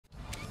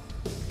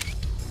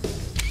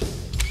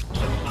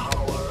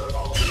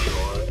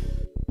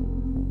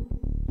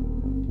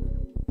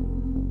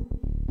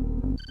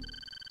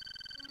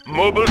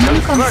Mobile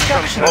New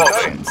construction construction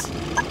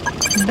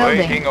options.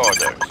 Building. Waiting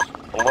orders.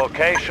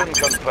 Location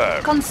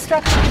confirmed.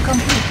 Construction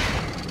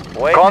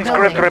complete. Conscript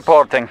Building.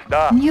 reporting.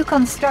 New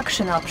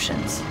construction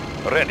options.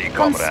 Ready,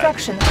 comrade.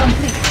 Construction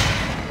complete.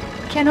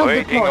 Cannot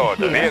Waiting deploy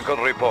order. here. Vehicle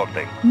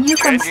reporting. New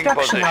Changing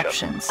construction position.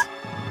 options.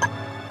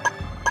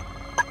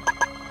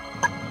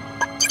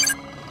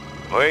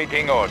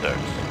 Waiting orders.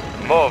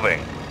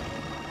 Moving.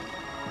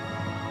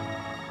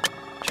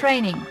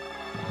 Training.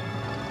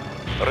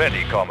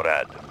 Ready,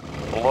 comrade.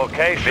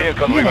 Location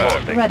vehicle Unit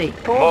reporting. ready.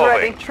 Tools Moving.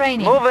 ready.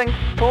 Training. Moving.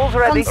 Tools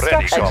ready.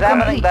 Construction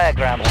Examining complete.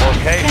 diagram.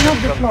 Location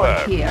Cannot deploy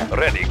confirmed. here.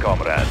 Ready,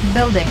 comrade.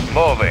 Building.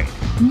 Moving.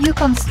 New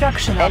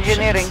construction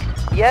Engineering.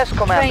 options. Yes,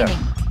 Commander.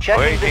 Training.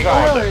 Checking Waiting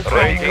design. order. Oil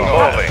Ready, training.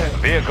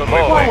 moving. Vehicle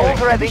Required. moving.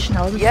 Tools ready.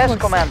 Additional Yes,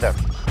 resources. Commander.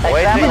 Waiting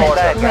Examining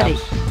order.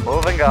 diagrams.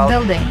 Moving out.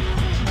 Building.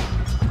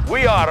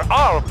 We are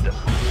armed.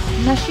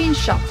 Machine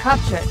shop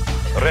captured.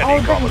 Ready,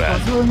 All comrade.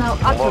 vehicles will now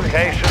operate.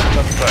 Location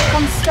confirmed.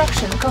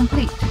 Construction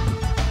complete.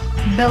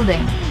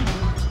 Building.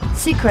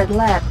 Secret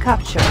lab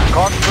captured.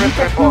 Conscript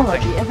New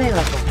technology reporting.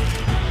 available.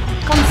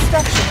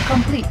 Construction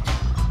complete.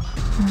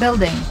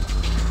 Building.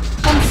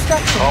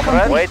 Construction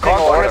Comrade, complete. waiting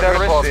order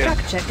reporting.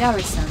 Structure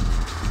garrison.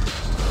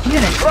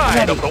 Unit Pride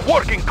ready. of the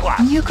working class.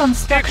 New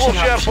construction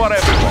Equal share for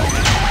options.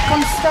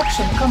 everyone.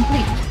 Construction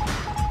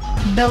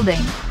complete.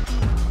 Building.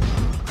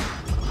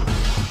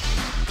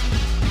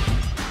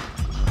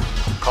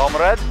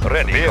 Comrade,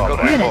 ready. Vehicle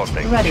Unit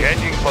reporting. ready.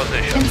 Changing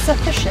position.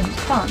 Insufficient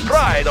funds.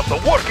 Pride of the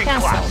working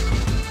class.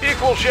 Cancelled.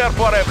 Equal share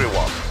for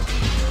everyone.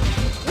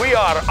 We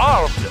are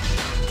armed.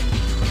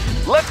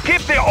 Let's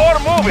keep the ore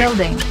moving.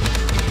 Building.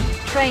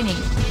 Training.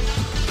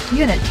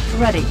 Unit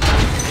ready.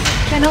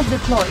 Cannot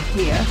deploy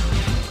here.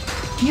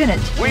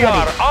 Unit We ready.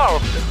 are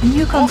armed.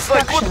 New Looks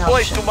like construction good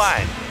place to options.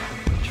 mine.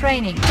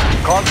 Training.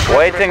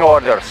 Waiting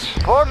orders.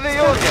 For the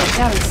Structure Union.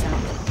 garrison.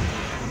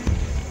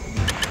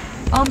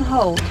 On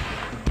hold.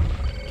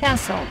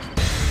 Cancelled.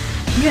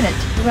 Unit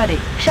ready.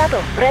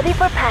 Shuttle ready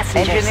for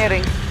passengers.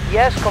 Engineering.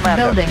 Yes,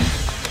 Commander. Building.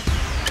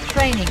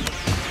 Training.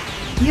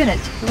 Unit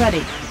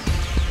ready.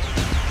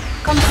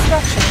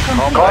 Construction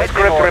complete.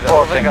 Conscript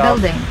reporting.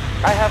 Building.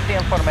 I have the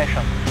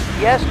information.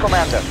 Yes,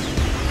 Commander.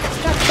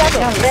 Structure Shuttle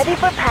garrison. ready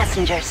for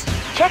passengers.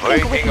 Checking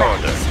with Waiting map.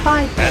 order.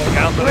 Spy plane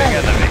Encountering ready.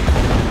 enemy.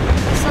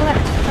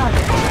 Select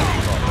target.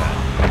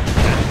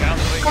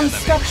 Encountering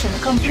Construction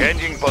enemy. complete.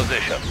 Changing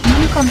position.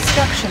 New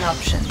construction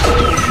options.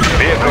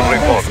 Vehicle Our base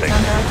is reporting.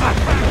 under attack.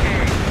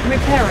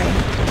 Repairing.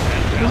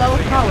 Low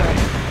power.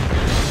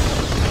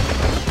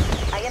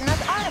 I am not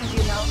armed,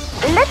 you know.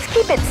 Let's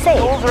keep it safe.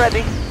 Tools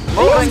ready.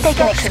 Let's take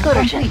an Construction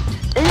excursion.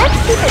 complete. Let's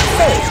keep it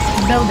safe.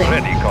 Building.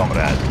 Ready,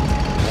 comrade.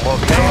 Our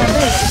Location.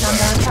 base is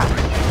under attack.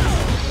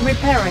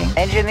 Repairing.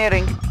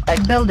 Engineering.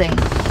 Building.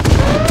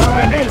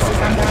 Our base is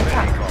under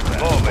attack.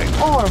 Moving.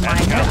 Ore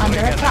miner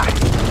under attack.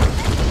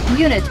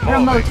 Unit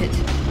promoted.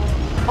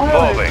 Oil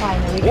Moving.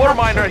 refinery War captured.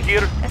 miner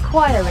here.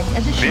 Acquiring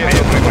additional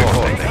Vehicle resources.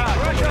 reporting.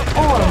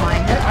 Ore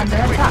miner under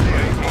attack.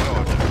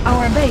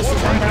 Our base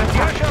is under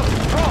attack.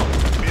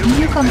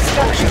 New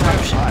construction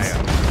options.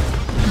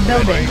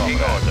 Building.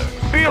 Waiting order.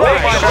 War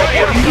miner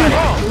here.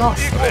 Unit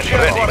lost.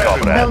 Ready,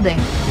 comrade. Building.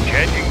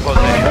 Changing Our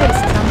position. base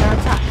is under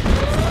attack.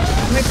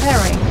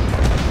 Repairing.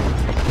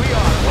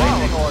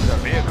 Waiting order.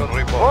 Vehicle For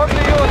reporting.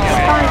 the Union.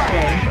 Spy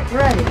plane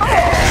ready.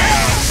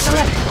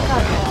 Select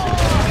target.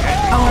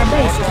 Our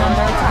base is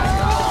under attack.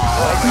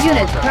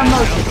 Unit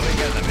promoted.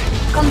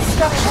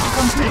 Construction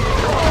complete.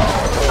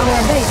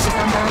 Our base is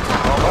under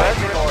attack.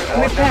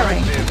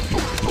 Repairing.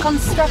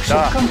 Construction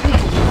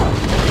complete.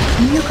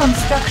 New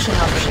construction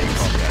options.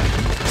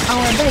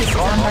 Our base is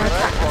under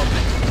attack.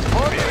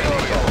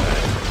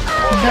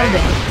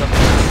 Building.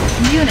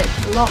 Unit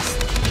lost.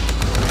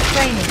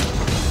 Training.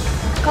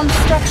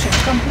 Construction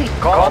complete.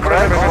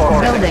 Conscript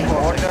reporting. Building.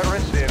 Order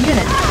received.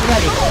 Unit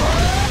ready.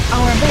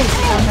 Our base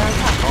is under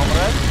attack.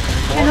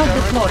 Cannot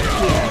deploy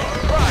here.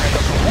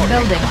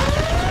 Building.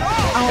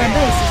 Our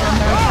base is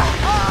under attack.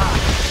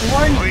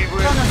 Warning.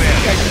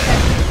 Chronosphere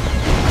detected.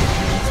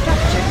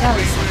 Structure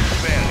garrison.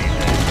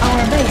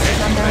 Our base is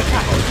under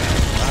attack.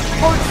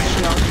 Port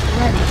shield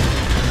ready.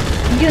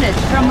 Unit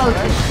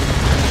promoted.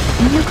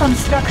 New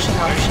construction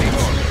options.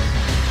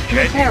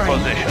 Changing Repairing.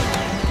 position.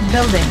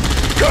 Building.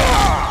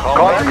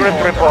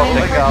 Conscript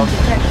reporting out.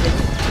 Detected.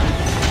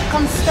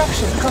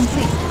 Construction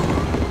complete.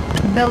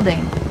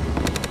 Building.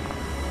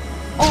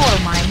 Ore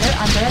miner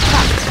under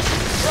attack.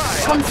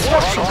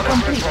 Construction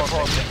complete.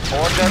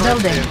 Order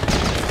Building.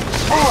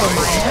 received. Ore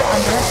miner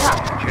under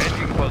attack.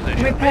 Changing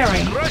position.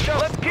 Repairing.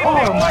 Let's keep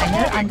Ore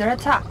miner under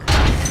attack.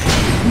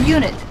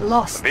 Unit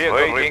lost.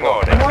 Waiting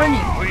order. Warning.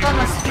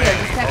 Chronosphere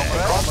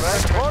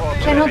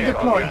detected. Cannot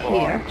deploy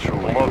here.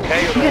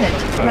 Location.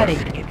 Unit ready.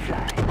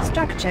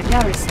 Structure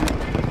garrison.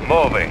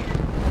 Moving.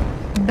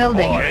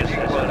 Building.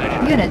 Changing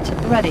position. Unit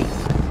ready.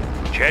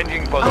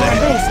 Changing Our position.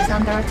 base is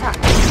under attack.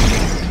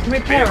 Vehicle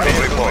Repairing.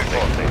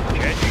 reporting.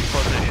 Changing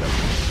position.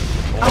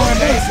 Our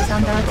base is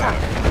under attack.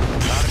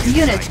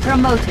 Unit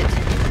promoted.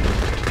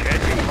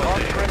 Changing position.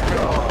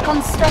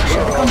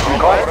 Construction complete.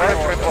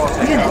 Conscript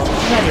reporting. Unit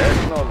ready.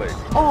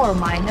 Acknowledged. Ore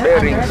miner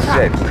Bearing under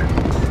attack.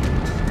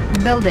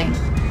 set. Building.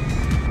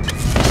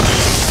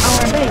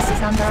 Our base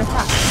is under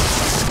attack.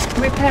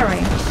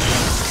 Repairing.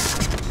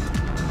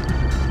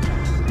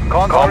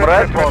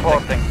 Conscript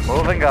reporting.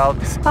 Moving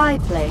out. Spy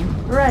plane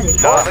ready.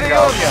 Moving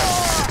out.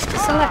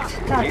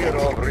 Select target.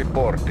 Hero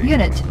reporting.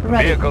 Unit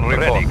ready. Vehicle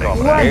reporting.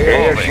 Warning.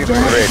 Airship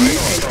Genetic ready.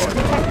 mutator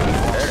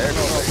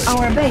detected.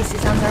 Our base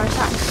is under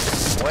attack.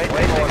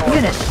 Waiting order.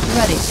 Unit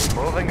ready.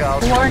 Moving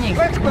out. Warning.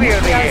 clear the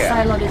Nuclear air.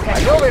 silo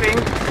detected. Maneuvering.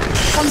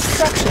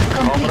 Construction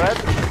complete.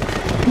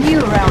 Comrade. New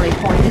rally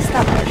point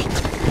established.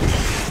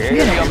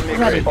 Unit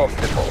ready.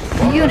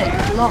 Optimal. Unit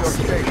lost.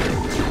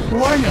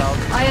 Warning.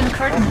 Iron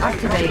curtain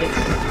activated.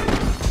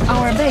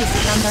 Our base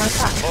is under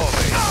attack.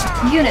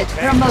 Unit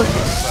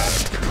promoted.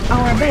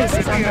 Our base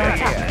is under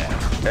attack.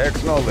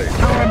 Acknowledged.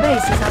 Our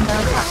base is under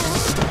attack.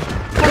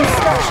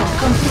 Construction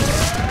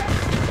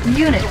complete.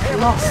 Unit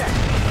lost.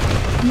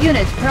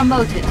 Unit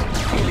promoted.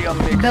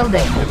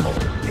 Building.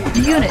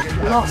 Unit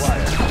lost.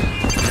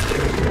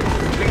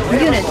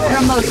 Unit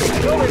promoted.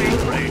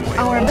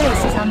 Our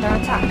base is under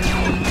attack.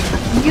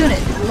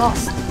 Unit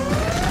lost.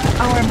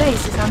 Our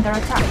base is under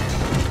attack.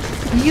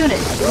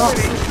 Unit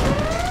lost.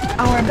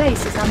 Our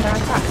base is under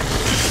attack.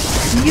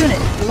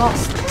 Unit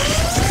lost.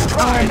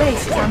 Our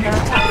base is under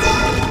attack.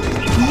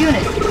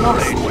 Unit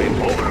lost.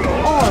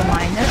 Ore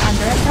miner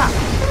under attack.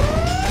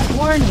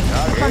 Warning.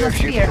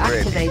 Chronosphere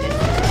activated.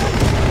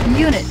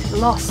 Unit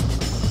lost.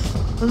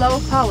 Low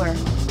power.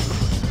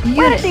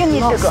 Where Unit do you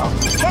need lost. to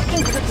go?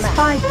 Checking the map.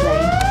 Spy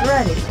plane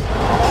ready.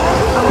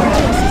 Our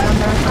base is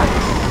under attack.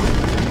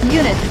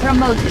 Unit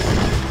promoted.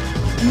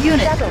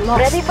 Unit Shuttle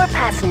lost. ready for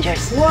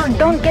passengers. Warning.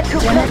 Don't get too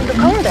close Genetic to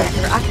combat.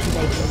 mutator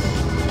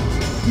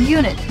activated.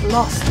 Unit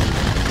lost.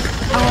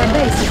 Our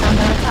base is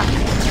under attack.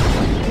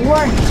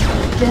 Warning.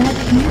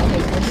 Genetic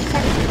mutator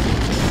detected.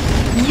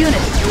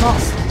 Unit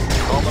lost.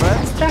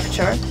 Comrade.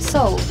 Structure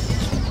sold.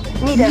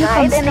 Need a New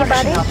ride, construction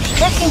anybody? options.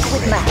 Checking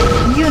with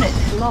map. Unit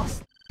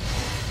lost.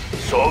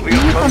 Soviet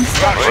New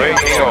construction. construction.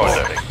 Waiting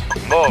order.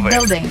 Moving.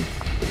 Building.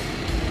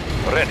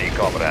 Ready,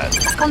 comrade.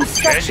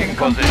 Construction Changing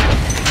complete.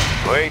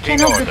 position. Waiting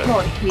Cannot order.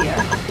 deploy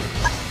here.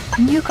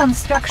 New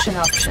construction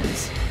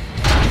options.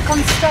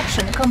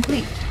 Construction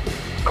complete.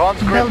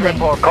 Conscript Building.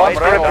 reporting.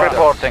 Conscript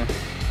reporting.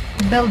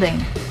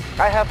 Building.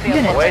 I have the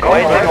Unit. Waiting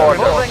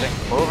order.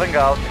 Moving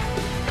out.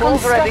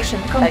 Tools ready.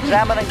 Construction complete.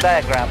 Examining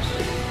diagrams.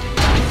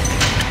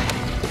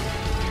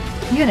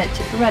 Unit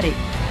ready.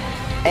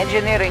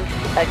 Engineering.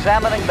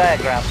 Examining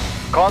diagrams.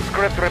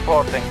 Conscript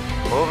reporting.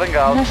 Moving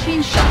out.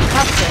 Machine shop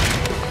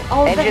captured.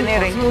 All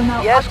Engineering. vehicles will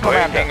now Yes, operate.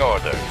 Commander. Waiting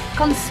order.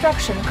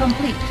 Construction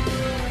complete.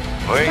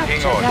 Waiting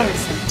Structure order.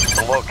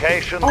 garrison.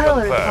 Location Oil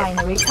confirmed.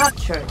 refinery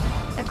captured.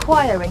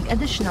 Acquiring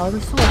additional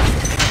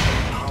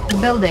resources.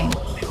 Building.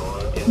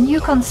 New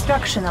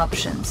construction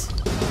options.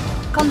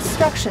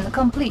 Construction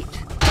complete.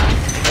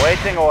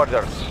 Waiting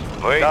orders.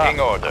 Waiting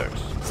orders.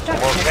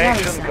 Structure Location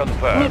garrison.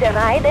 confirmed. Need a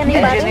ride,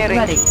 anybody? Engineering.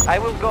 Ready. I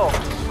will go.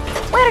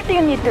 Where do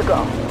you need to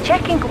go?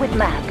 Checking with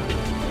map.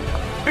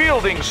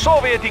 Building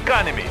Soviet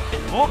economy.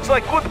 Looks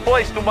like good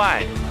place to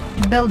mine.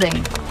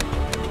 Building.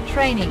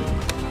 Training.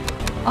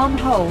 On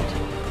hold.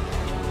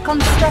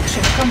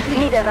 Construction complete.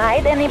 Need a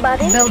ride,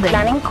 anybody? Building.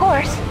 Planning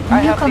course.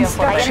 I New have the I am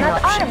construction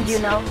not armed, options. you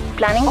know.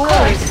 Planning Oil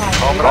course.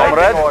 refinery.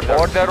 Comrade. Acquiring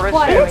Order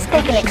received. Let's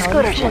take an additional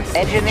excursion. resources.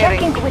 Engineering.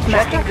 Checking with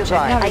map. Checking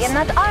design. I am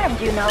not armed,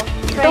 you know.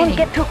 Training. Don't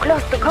get too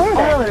close to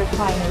combat. Oil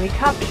refinery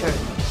captured.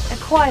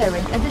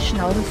 Acquiring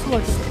additional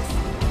resources.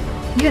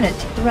 Unit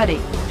ready.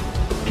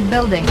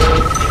 Building.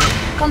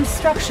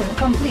 Construction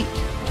complete.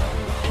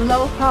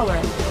 Low power.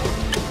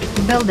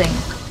 Building.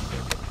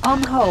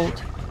 On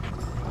hold.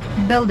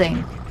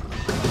 Building.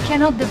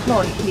 Cannot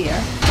deploy here.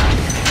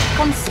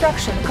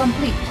 Construction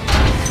complete.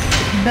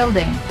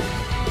 Building.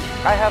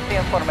 I have the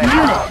information.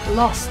 Unit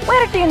lost.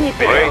 Where do you need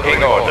to go?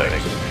 Waiting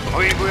orders.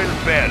 We will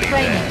bury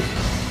Training.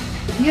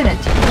 them. Unit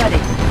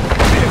ready.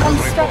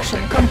 Construction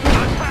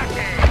complete.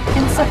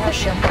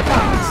 Insufficient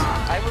funds.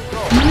 I will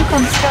go. New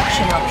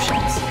construction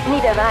options.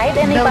 Need a ride,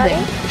 anybody?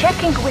 Building.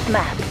 Checking with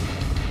map.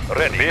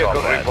 Ready,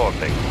 vehicle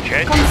reporting.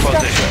 Changing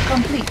Construction position.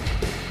 complete.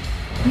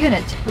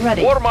 Unit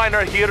ready. Ore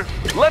miner here.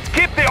 Let's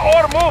keep the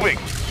ore moving.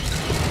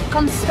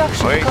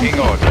 Construction Waiting complete.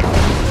 order.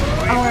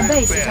 Our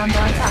base is under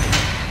attack.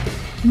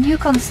 New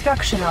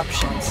construction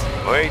options.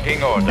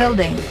 Waiting order.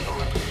 Building.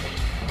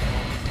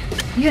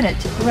 Unit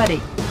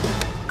ready.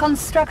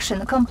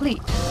 Construction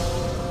complete.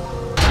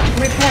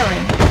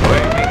 Repairing.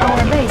 Waiting Our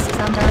order. base is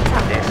under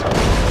attack.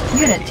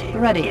 Unit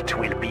ready. It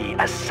will be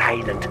a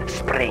silent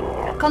spring.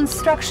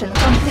 Construction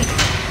complete.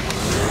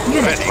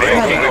 Unit Waiting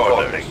ready.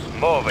 orders.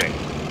 Moving.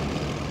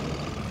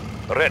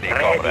 Ready,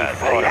 comrade.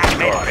 for action.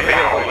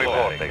 Vehicle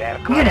reporting.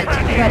 Unit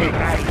ready.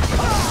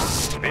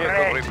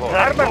 Vehicle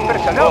reporting.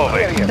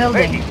 Moving.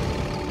 Building.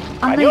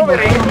 Unable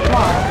to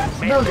comply.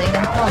 Building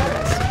in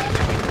progress.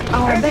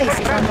 Our base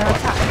is under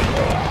attack.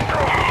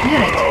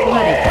 Unit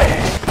ready.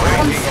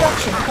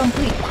 Construction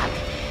complete.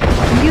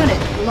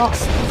 Unit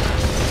lost.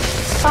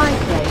 Spy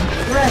plane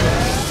ready.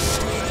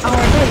 Our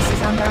base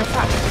is under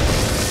attack.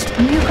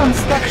 New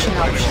construction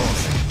options.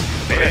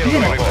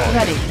 Unit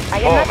ready. I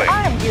am not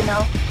armed, you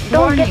know.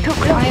 Don't get too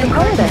close to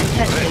combat.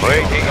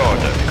 Waiting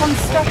order.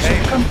 Construction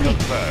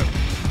complete.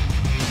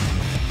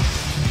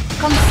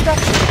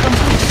 Construction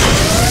complete.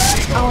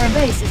 Our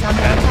base is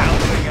under attack.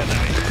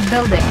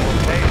 Building.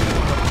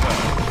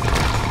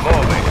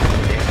 Moving.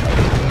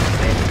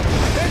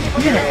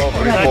 Unit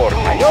ready.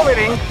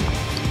 Maneuvering.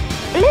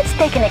 Let's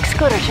take an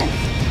excursion.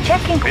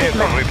 Checking with Vehicle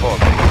map.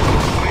 reporting.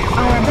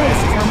 Our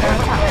base is under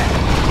attack.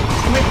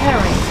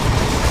 Repairing.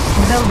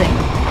 Building.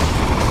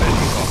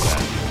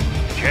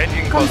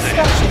 Changing position.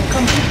 Construction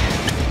complete.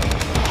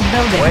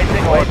 Building.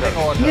 Waiting order.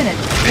 Unit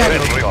ready.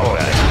 Vehicle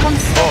reporting.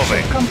 Construction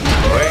Moving.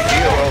 complete.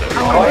 Radio order.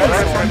 Our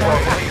base is under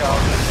attack.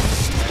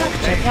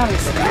 Structure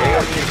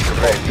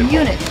garrison.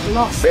 Unit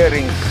lost.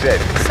 Bearing set.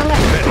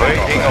 Select.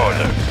 Waiting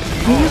order.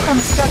 New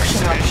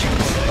construction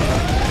options.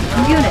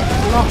 Unit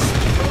lost.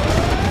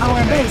 Our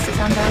base is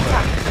under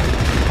attack.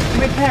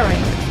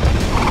 Repairing.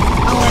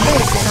 Our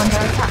base is under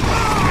attack.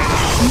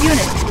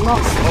 Unit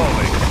lost.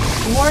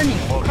 Warning.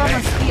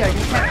 Chronosphere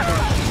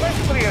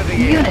detected.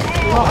 Unit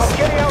lost.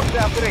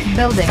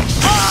 Building.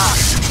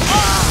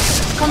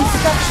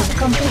 Construction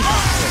complete.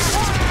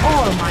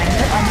 All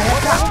miner under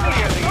attack.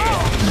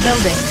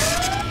 Building.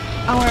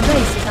 Our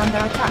base is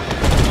under attack.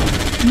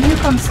 New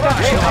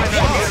construction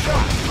options.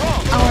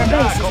 Our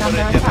base is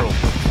under attack.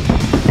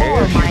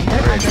 Ore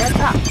miner under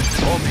attack.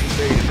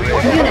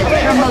 Unit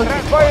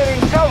promoted.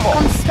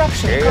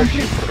 Construction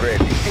complete.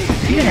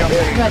 Unit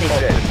ready.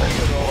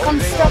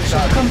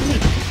 Construction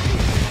complete.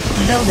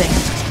 Building.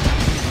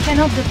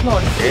 Cannot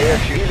deploy.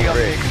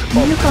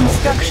 New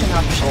construction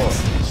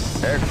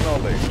options.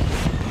 Acknowledge.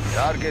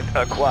 Target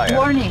acquired.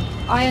 Warning.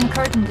 Iron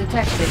curtain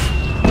detected.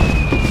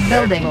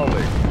 Building.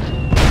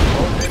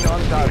 Holding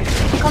on target.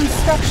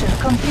 Construction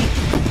complete.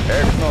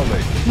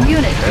 Acknowledge.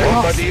 Unit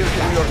lost. Everybody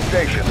using your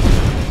station.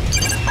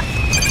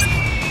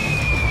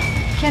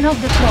 Cannot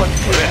deploy.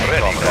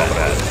 Ready,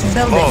 comrade.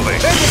 Building.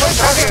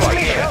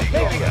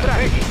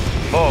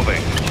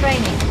 Moving.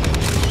 Training.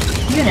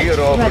 Unit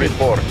Hero ready.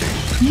 reporting.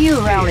 New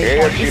rally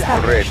point Airship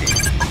established. ready.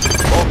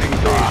 Moving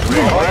to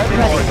Unit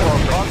ready.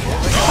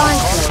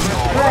 Cyclone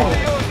ready.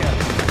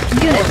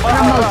 Unit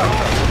promoted.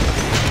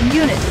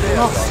 Unit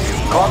lost.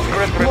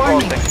 Concrete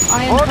Warning. reporting.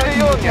 Iron For the curtain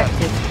Union.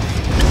 detected.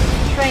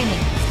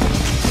 Training.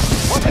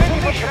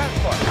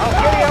 I'll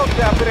carry out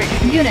the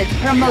operation. Unit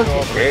promoted.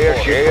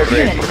 airship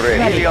Unit ready.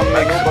 ready. Helium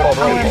mix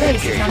Our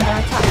base is under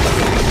attack.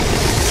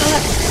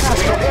 Select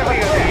target.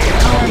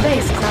 Our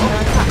base is under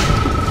attack.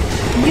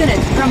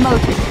 Unit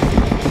promoted.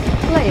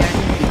 Player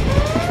defeated.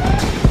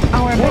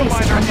 Our base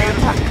is under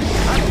attack.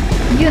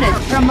 Unit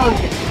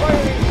promoted.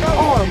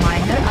 Ore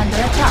miner under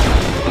attack.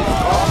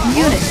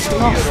 Unit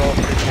lost.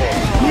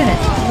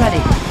 Unit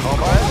ready.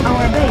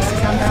 Our base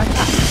is under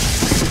attack.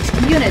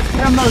 Unit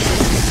promoted.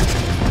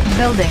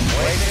 Building.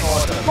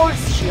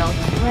 Force shield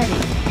ready.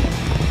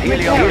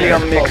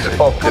 Helium mix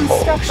optimal.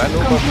 Construction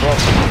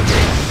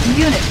complete.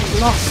 Unit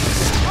lost.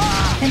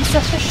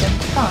 Insufficient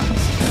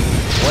funds.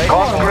 Ore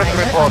Concrete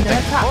miner under reporting.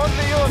 attack. For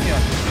the Union.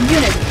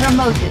 Unit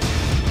promoted.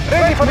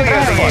 Ready for the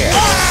Repairing. air.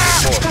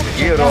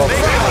 Hero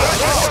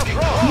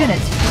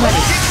Unit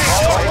ready.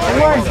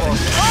 Warning.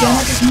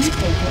 Genetic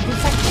mutator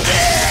detected.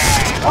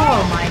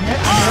 Ore miner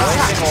under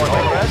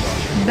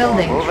attack.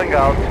 Building. Moving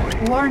out.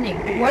 Warning.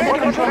 Weather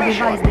control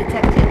device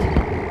detected.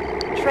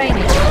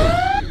 Training.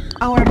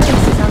 Our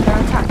base is under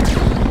attack.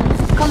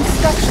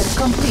 Construction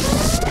complete.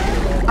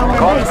 Our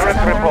base is Concrete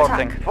under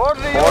reporting. attack. For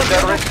the Order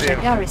Union.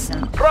 received.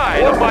 Garrison.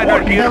 Try the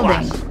minor gear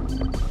Building.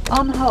 class.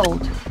 On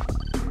hold.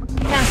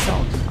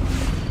 Cancelled.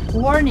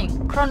 Warning.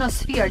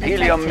 Chronosphere detected.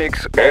 Helium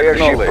mix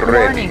airship ready.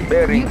 Warning.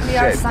 Bearing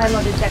Nuclear set.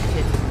 silo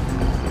detected.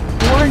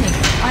 Warning.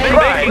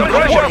 Making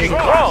pressure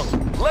strong.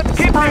 Let's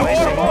keep the Spy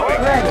order plane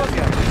moving. ready.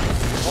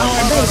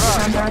 Our base is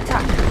under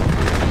attack.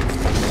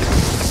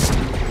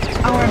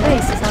 Our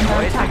base is under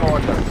attack.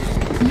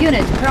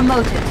 Unit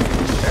promoted.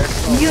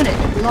 Unit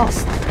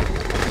lost.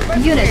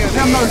 Unit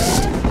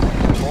promoted.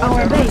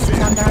 Our base is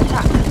under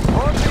attack.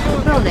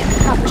 Building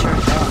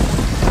captured.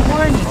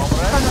 Warning.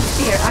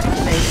 Chronosphere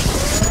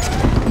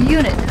activated.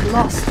 Unit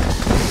lost.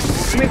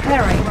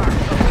 Repairing.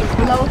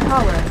 Low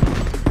power.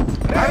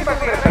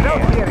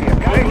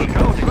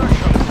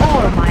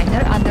 Ore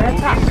miner under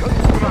attack.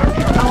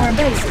 Our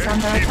base is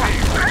under attack.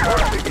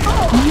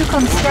 New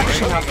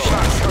construction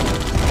options.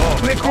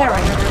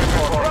 Repairing.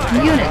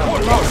 Unit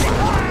lost.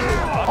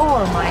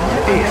 Ore miner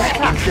under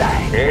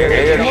attack.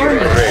 Airship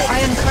Warning. ready.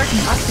 Iron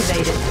curtain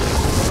activated.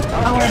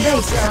 Our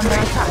base is under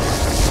attack.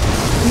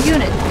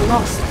 Unit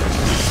lost.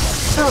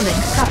 Building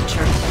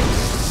captured.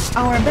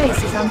 Our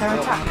base is under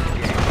attack.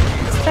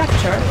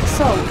 Structure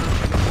sold.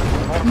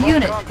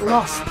 Unit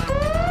lost.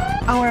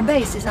 Our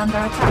base is under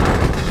attack.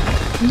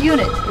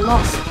 Unit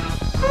lost.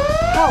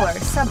 Power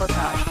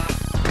sabotage.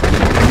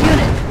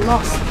 Unit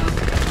lost.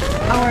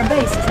 Our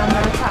base is under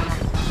attack.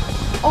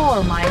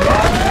 Ore miner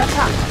under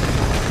attack.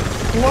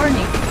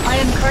 Warning.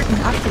 Iron curtain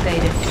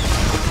activated.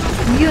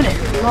 Unit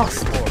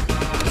lost.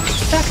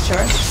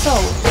 Structure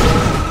sold.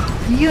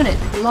 Unit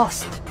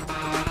lost.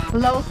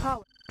 Low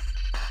power.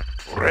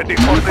 Ready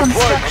for New deployment.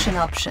 construction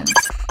options.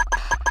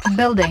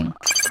 Building.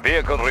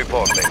 Vehicle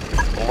reporting.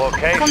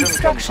 Location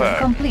Construction confirmed.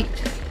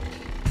 complete.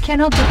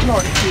 Cannot deploy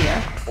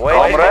here.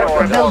 Waiting Comrade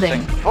for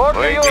Building. For the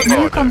Waiting Union. New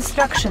order.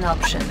 construction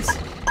options.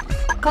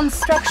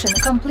 Construction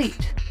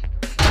complete.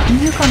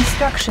 New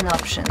construction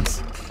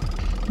options.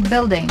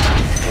 Building.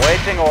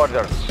 Waiting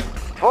orders.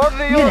 For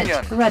the Unit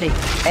Union. ready.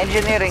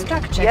 Engineering.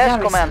 Structure Yes,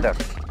 garrison. Commander.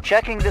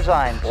 Checking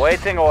designs.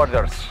 Waiting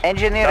orders.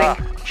 Engineering.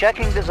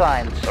 Checking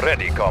designs.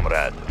 Ready,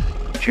 comrade.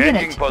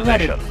 Changing Unit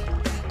position. ready.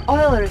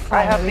 Oil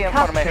I have the refinery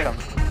captured.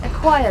 information.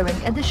 Acquiring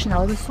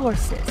additional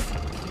resources.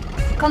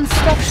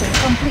 Construction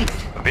complete.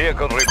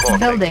 Vehicle reporting.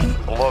 Building.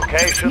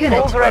 Location Unit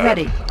Tools confirmed.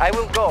 ready. ready. I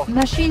will go.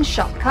 Machine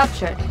shop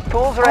captured.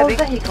 Tools All ready.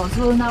 vehicles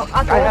will now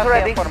I have operate. the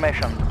Ready.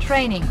 information.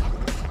 Training.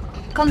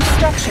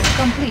 Construction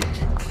complete.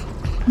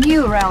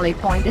 New rally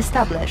point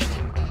established.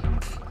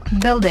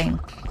 Building.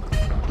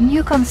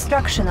 New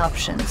construction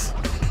options.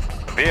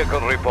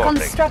 Vehicle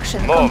reporting.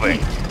 Construction Moving.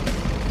 complete.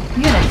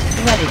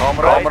 Unit ready.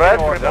 Comrade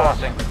Waiting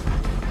reporting.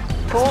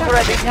 Tools Structure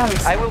ready.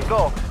 garrison. I will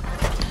go.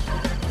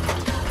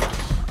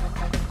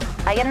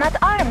 I am not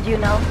armed, you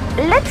know.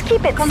 Let's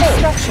keep it safe.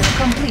 Construction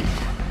complete.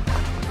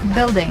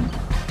 Building.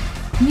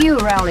 New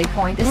rally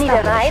point Need a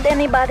established. ride,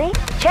 anybody?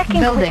 Checking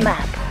Building. quick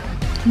map.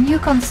 New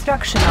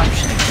construction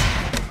options.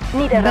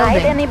 Need a Building.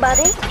 ride,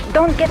 anybody?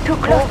 Don't get too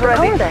close Tools to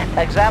ready. combat.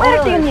 Examine.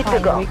 Where do you Oil need to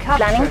go? refinery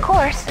captured. Planning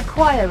course.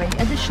 Acquiring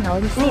additional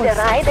resources. Need a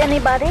ride,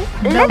 anybody?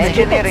 Building. Let's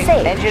keep it Engineering.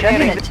 safe.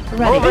 Engineering. Unit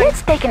ready.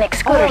 Let's take an Oil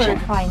excursion.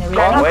 refinery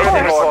Planning Waiting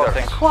captured. course.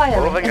 orders.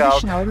 Acquiring Moving out.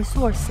 additional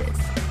resources.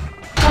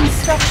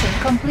 Construction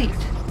complete.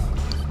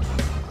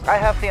 I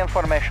have the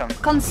information. Yes,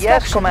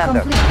 Construction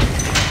Commander.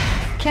 complete.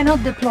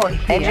 Cannot deploy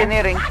here.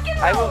 Engineering.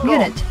 I will go.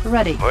 Unit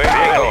ready.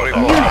 Vehicle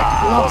reporting. Unit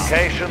lost.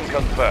 Location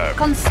confirmed.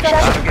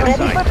 Construction Shuttle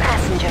ready for complete.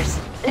 passengers.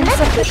 Let's keep it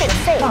Insufficient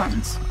safe.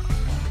 funds.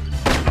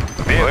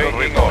 Vehicle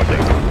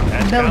reporting.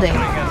 Building.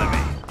 Encountering enemy.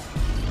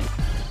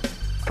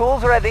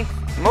 Tools ready.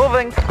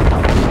 Moving.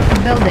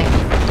 Building.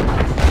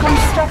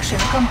 Construction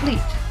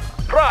complete.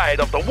 Pride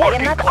of the I am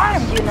working not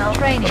class. armed, you know.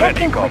 Training. Ready,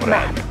 Checking quick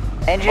comrade. map.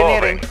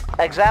 Engineering.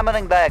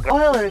 Examining diagram.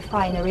 Oil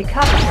refinery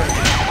captured.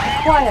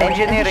 Acquiring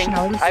Engineering.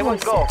 additional I will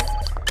resources. go.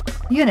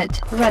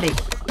 Unit ready.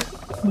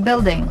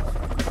 Building.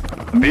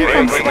 New Vehicle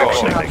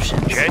construction reporting.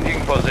 options.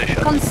 Changing position.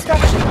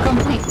 Construction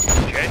complete.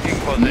 Changing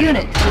position.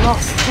 Unit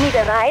lost. Need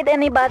a ride,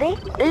 anybody?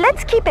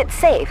 Let's keep it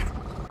safe.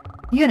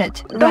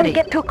 Unit Don't ready.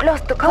 get too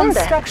close to combat.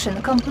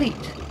 Construction complete.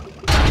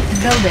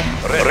 Building.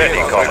 Ready,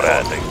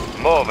 comrade.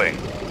 Moving.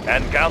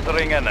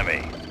 Encountering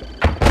enemy.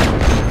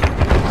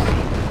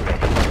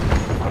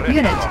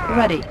 Unit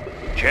ready.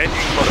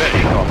 Changing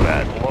position,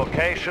 comrade.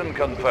 Location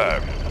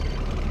confirmed.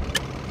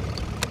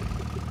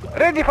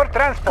 Ready for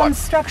transport.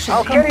 Construction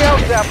I'll complete. carry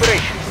out the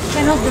operation.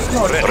 Cannot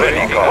deploy.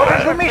 Ready, What is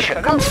the comrade.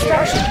 mission?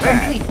 Construction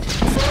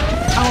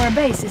complete. Our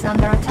base is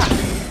under attack.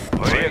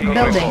 Vehicle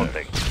Building.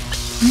 reporting.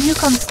 New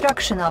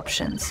construction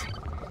options.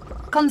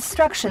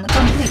 Construction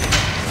complete.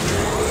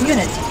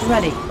 Unit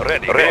ready.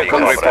 Ready,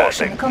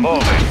 Construction reporting.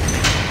 complete.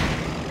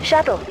 Moving.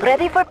 Shuttle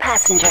ready for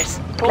passengers.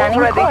 Planning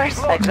ready. course.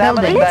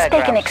 Examining Building. Let's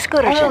take an diagrams.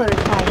 excursion. Oil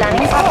refinery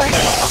Planning course.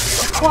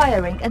 captured.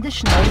 Acquiring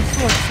additional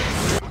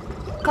resources.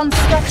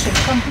 Construction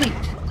complete.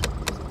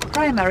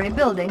 Primary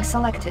building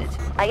selected.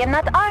 I am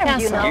not armed,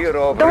 you Cancel.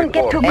 Hero know. Don't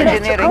get too report. close to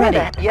Engineering.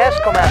 combat. Yes,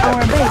 Commander.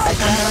 Our base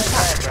is under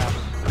attack.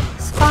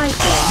 Spy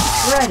plane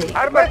ready.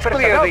 Let's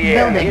clear the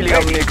air. Building.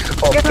 Helium mix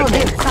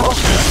Building optimal.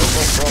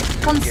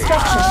 captured.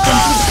 Construction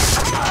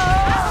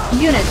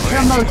complete. Unit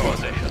promoted.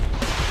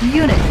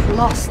 Unit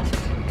lost.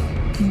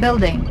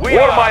 Building. We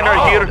are miner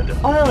here.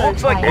 Oil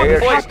Looks like refinery we're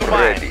placed Airship to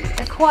mine. ready.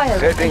 Acquiring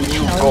Setting new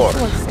additional course.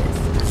 resources.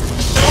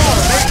 Ore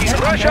Making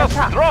miner Russia under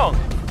attack. strong.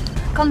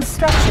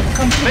 Construction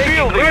complete.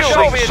 Building Building.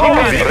 Soviet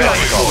Building. Union.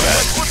 Ready,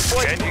 comrade.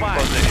 Changing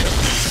position.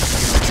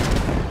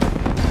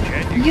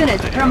 Changing Unit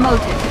position.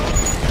 promoted.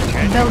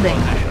 Building.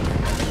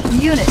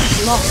 Unit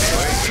lost.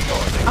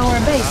 Our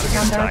base is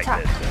under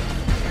attack.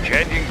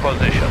 Changing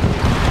position.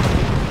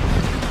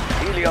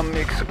 Helium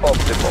mix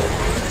optimal.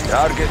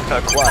 Target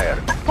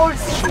acquired.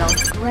 Force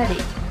shield ready.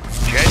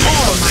 Changing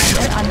Ore position.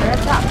 miner under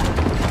attack.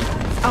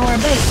 Our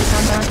base is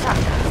under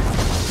attack.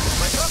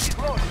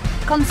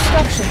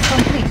 Construction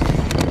complete.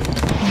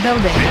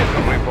 Building.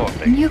 Vehicle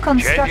reporting. New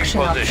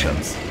construction Changing position.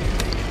 options.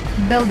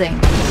 Building.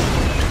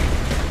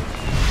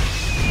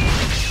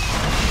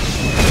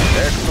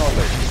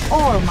 Acknowledged.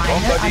 Ore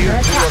miner Bombardier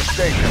under to your attack.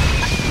 station.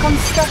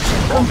 Construction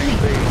Bombing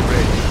complete. bay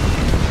ready.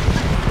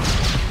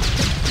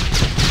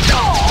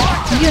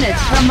 Unit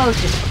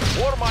promoted.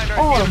 War miner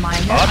Ore here.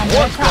 miner At under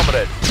once, attack.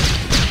 comrade.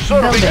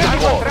 Serving Building. the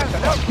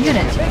cause.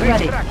 Unit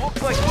ready.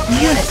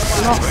 Unit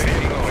lost.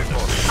 Vehicle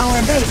reporting. Our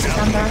base is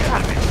under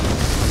attack.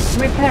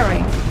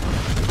 Repairing.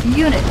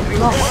 Unit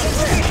lost.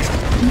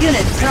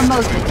 Unit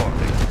promoted.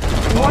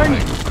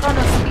 Warning.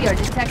 Chronosphere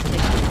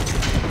detected.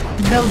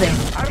 Building.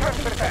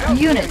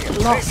 Unit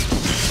lost.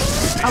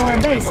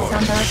 Our base is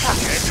under attack.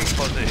 Changing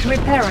position.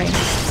 Repairing.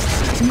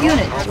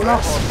 Unit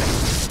lost.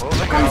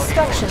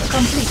 Construction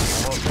complete.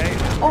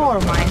 Ore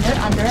miner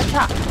under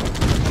attack.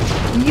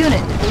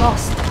 Unit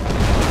lost.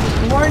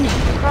 Warning,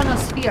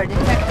 chronosphere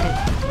detected.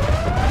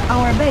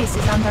 Our base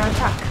is under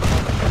attack.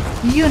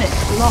 Unit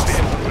lost.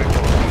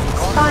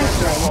 Spy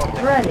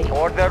plane ready.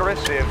 Order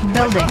received.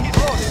 Building.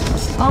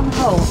 On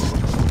hold.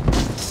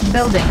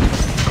 Building.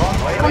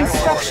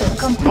 Construction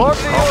complete.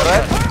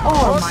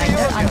 Ore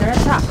miner under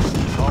attack.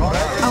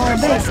 Our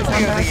base is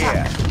under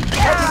attack.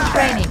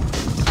 Training.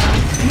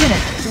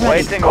 Unit ready.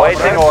 Waiting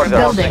orders.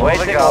 Building.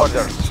 Waiting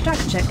orders.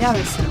 Structure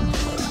garrison.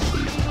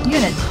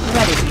 Unit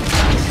ready.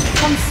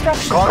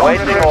 Construction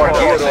Waiting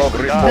orders.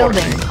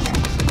 Building.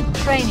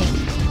 Training.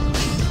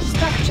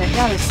 Structure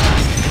garrison.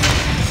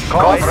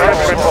 Contract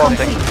reporting.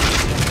 Complete.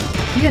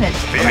 Unit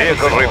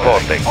Vehicle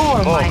reporting.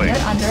 Ore miner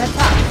under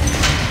attack.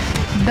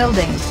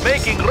 Building.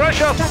 Making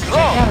Russia Structure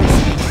strong.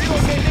 garrison.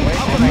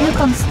 New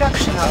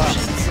construction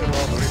options.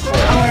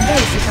 Our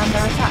base is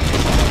under attack.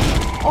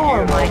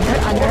 Ore miner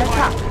under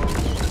attack.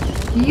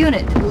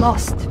 Unit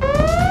lost.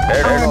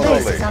 Our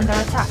base is under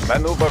attack.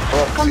 Maneuver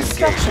props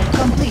Construction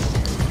complete.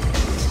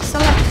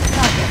 Select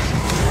target.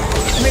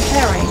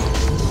 Repairing.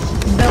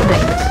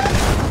 Building.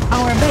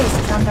 Our base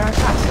is under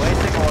attack.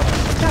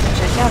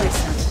 Structure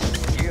garrison.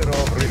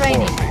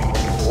 Training.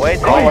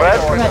 Waiting Unit orders.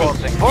 ready.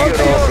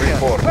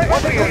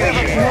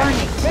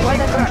 Warning.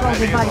 Weather control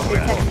device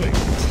detected.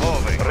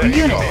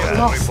 Unit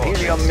lost.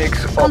 Helium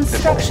mix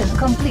Construction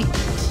complete.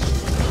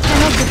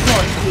 Cannot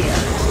deploy here.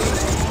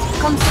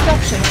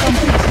 Construction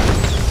complete.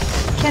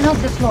 Cannot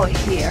deploy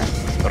here.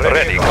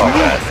 Ready, comrade.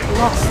 Unit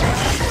lost.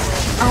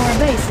 Our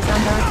base is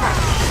under attack.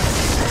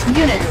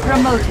 Unit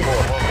promoted.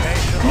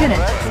 Unit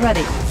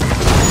ready.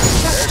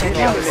 Structure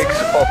garrison. mix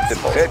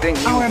optimal. Setting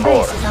Our new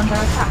base course. is under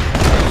attack.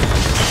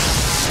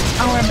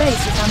 Our base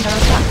is under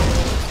attack.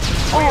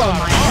 Ore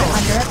miner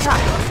under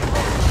attack.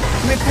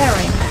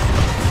 Repairing.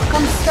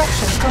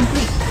 Construction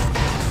complete.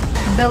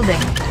 Building.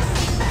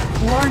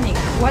 Warning.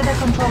 Weather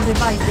control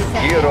device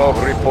detected. Gear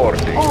of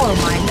reporting. Ore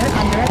miner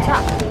under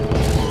attack.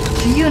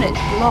 Unit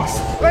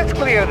lost. Let's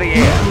clear the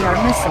air.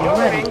 Nuclear missile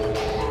ready.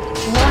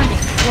 Warning.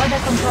 Weather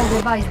control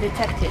device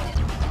detected.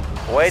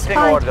 Waiting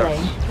Spy orders.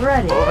 plane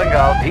ready. Moving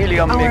out.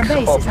 Helium Our mix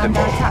base is under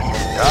optimal. attack.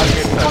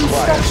 Target acquired.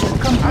 Construction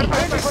complete.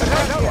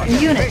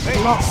 Unit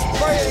lost.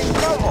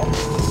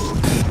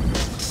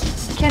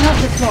 Cannot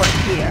deploy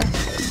here.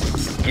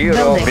 Gear of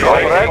Building.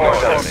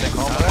 reporting.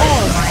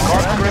 Ore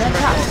miner under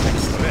attack.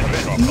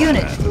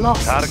 Unit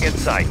lost. Target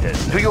sighted.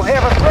 Do you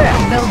have a threat?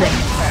 Building.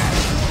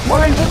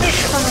 Warning.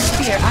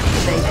 Chronosphere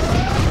activated.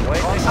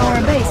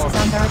 Our base is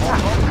under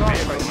attack.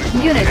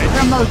 Unit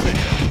promoted.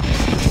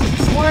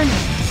 Warning.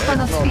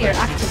 Chronosphere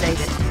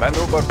activated.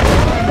 Maneuver Our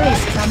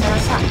base is under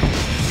attack.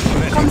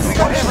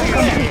 Construction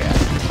complete.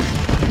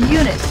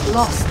 Unit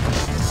lost.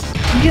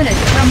 Unit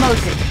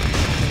promoted.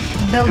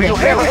 Building. Our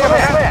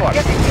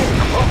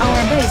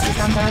base is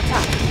under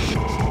attack.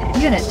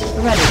 Unit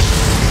ready.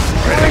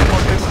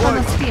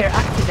 Chronosphere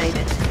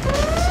activated.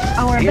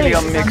 Our base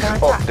Helium is mix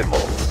under attack.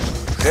 optimal.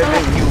 Select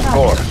Setting new target.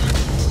 course.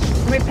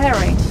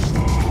 Repairing.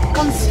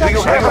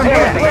 Construction have a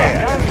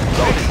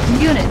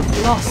complete. Unit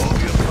lost.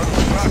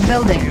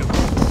 Building.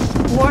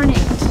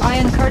 Warning.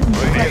 Iron curtain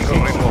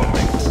detected.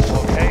 Reporting.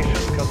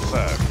 Location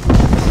confirmed.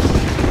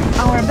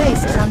 Our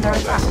base is under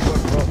attack.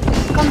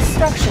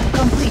 Construction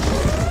complete.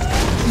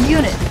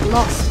 Unit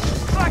lost.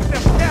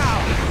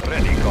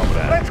 Ready,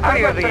 comrade. Let's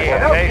clear the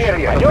air.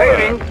 Location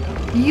Waiting.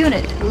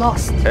 Unit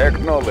lost.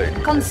 Acknowledge.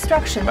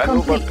 Construction Maneuver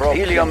complete. props.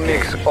 Helium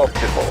mix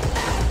optimal.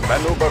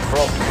 Maneuver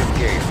props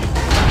engaged.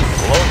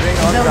 Closing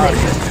on Building.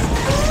 target.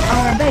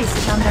 Our base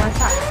is under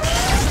attack.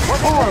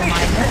 Ore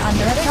miner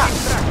under attack.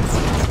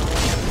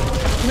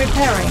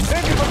 Repairing.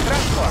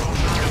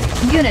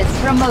 Unit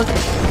promoted.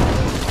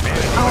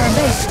 Our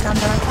base is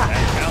under attack.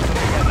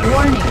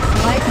 Warning.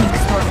 Lightning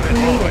storm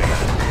created.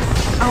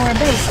 Our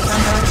base is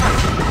under attack.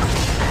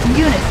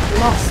 Unit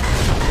lost.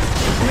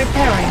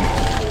 Repairing.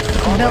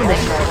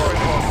 Building.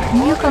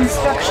 New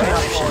construction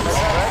options.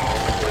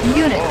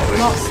 Unit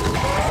lost.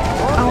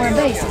 Our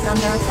base is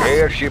under attack.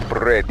 Airship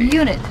ready.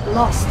 Unit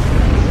lost.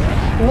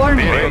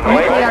 Warning.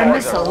 Nuclear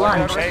missile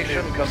launched.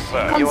 Location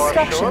confirmed.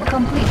 Construction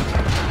complete.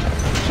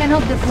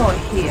 Cannot deploy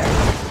here.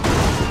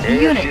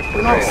 Unit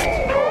Airship lost.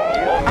 ready.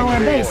 Our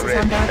base is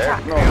under attack.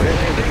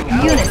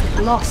 Acknowledge. Unit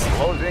lost.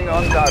 Closing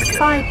on target.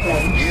 Spy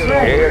plane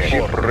ready.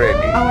 Airship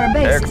ready. Our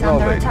base is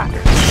under Acknowledge. attack.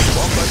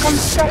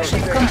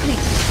 Construction complete.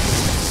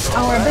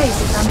 Our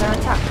base is under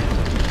attack.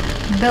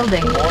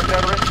 Building.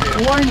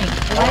 Warning.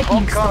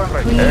 Lightning storm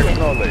created.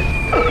 Acknowledge.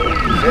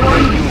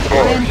 Warning.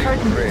 Iron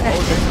curtain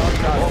detected.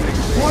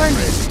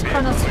 Warning.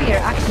 Chronosphere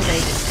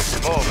activated.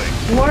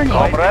 Warning.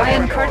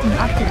 Iron curtain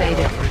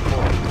activated.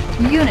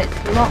 Unit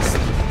lost.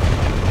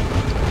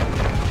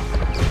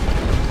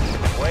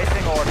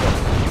 Waiting orders.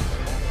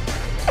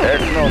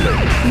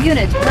 Acknowledge.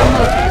 Unit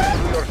promoted.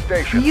 Your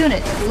station.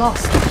 Unit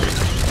lost.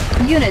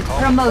 Unit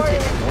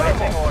promoted.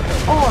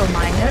 Ore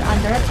miner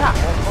under attack.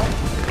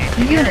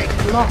 Unit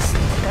lost.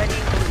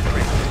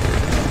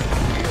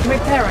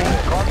 Repairing.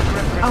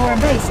 Our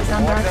base is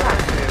under attack.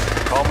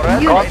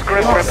 Comrade. Unit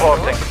Conscript lost.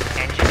 reporting.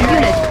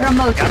 Unit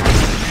promoted.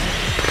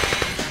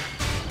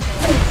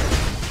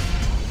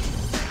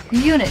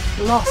 Unit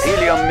lost.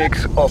 Helium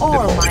mix Ore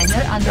optimal.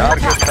 miner under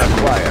Target attack.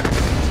 acquired.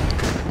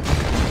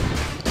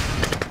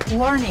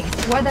 Warning,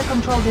 weather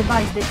control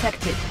device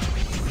detected.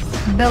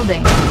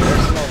 Building.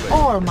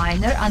 Ore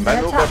miner under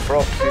Maneuver attack.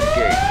 props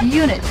engaged.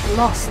 Unit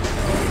lost.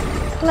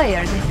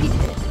 Player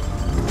defeated.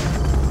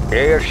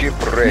 Airship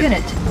ready.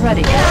 Unit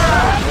ready.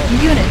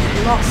 Unit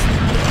lost.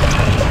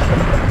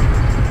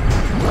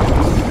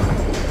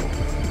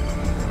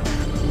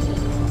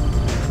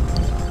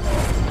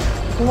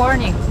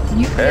 Warning,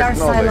 nuclear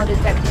silo Acknowledged.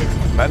 detected.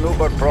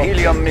 Maneuver props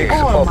Helium mix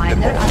Ore miner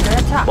optimal. under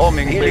attack.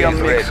 Bombing Helium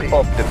mix ready.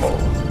 optimal.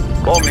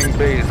 Bombing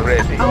base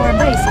ready. Our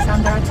base is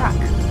under attack.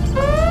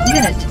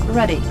 Unit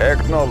ready.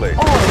 Acknowledge.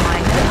 Ore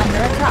miner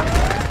under attack.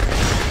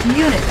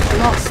 Unit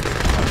lost.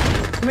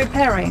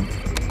 Repairing.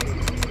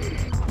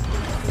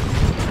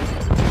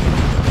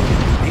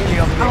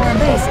 Helium mix Our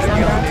base is under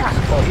Helium mix attack.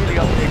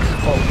 Helium mix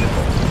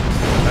optimal.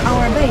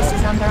 Our base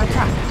is under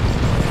attack.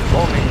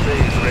 Bombing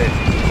base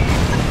ready.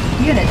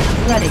 Unit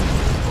ready.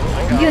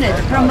 Unit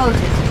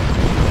promoted.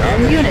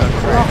 Unit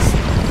lost.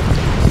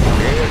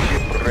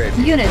 Airship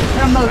ready. Unit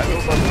promoted.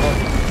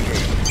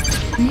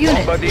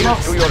 Unit Bombarders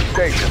lost. to your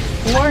station.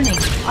 Warning,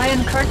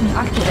 Iron Curtain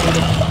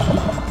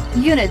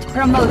activated. Unit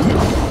promoted.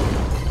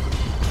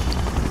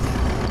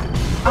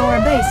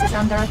 Our base is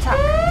under attack.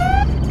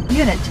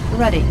 Unit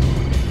ready.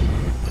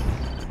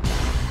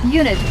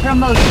 Unit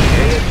promoted.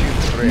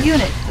 Airship ready.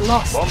 Unit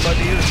lost.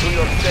 Bombardiers to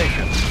your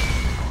station.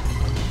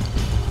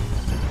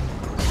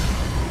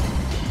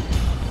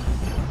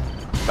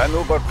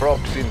 Maneuver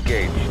props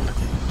engaged.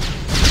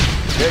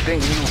 Setting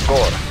new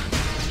course.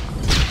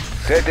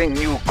 Setting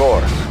new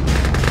course.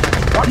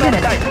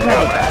 Unit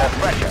ready.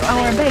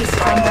 Our base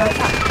is under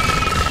attack.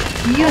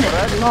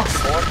 Unit lost.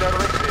 Order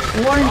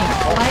received. Warning,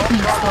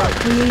 lightning storm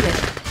created.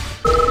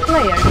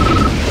 Player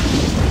defeated.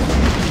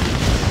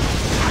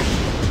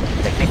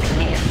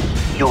 Technique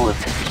use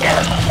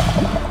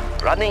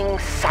stealth. Running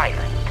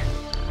silent.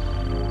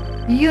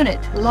 Unit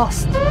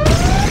lost.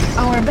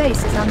 Our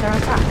base is under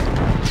attack.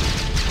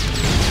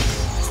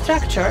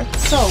 Structure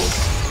sold.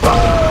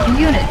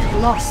 Unit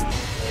lost.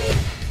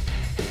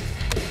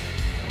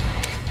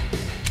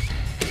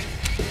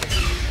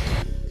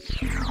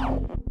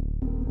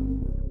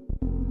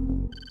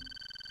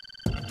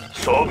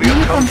 Soviet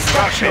New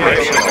construction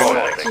construction.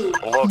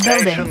 reporting.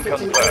 Location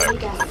Building.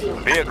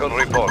 confirmed. Vehicle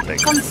reporting.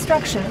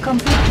 Construction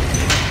complete.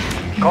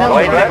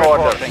 Waiting Building.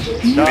 order.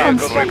 New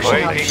Vehicle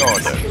construction waiting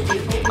options.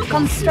 order.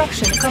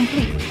 Construction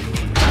complete.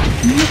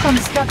 New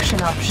construction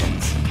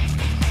options.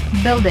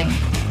 Building.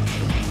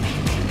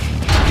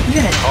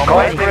 Unit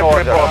ready. Waiting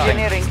order.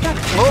 Engineering.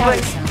 Structure Moving.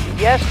 garrison.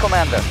 Yes,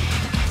 Commander.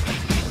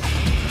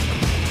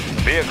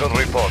 Vehicle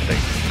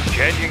reporting.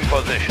 Changing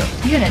position.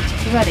 Unit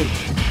ready.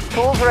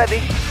 Tools ready.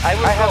 I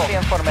have the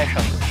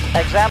information.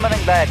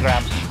 Examining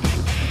diagrams.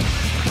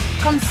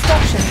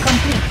 Construction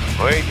complete.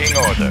 Waiting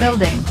order.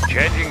 Building.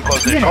 Changing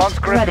position. Unit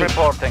Conscript ready.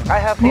 reporting. I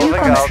have New moving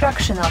out.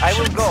 construction I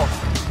will options.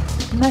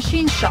 go.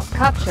 Machine shop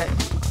captured.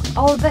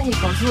 All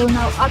vehicles will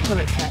now auto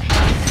repair.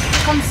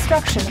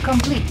 Construction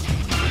complete.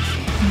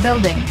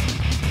 Building.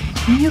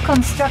 New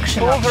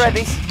construction Tools options.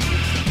 ready.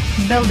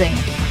 Building.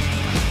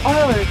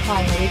 Oil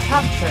refinery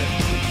captured.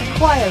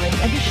 Acquiring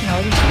additional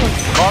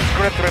resources.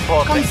 Conscript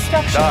reporting.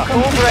 Construction Tools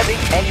complete. ready.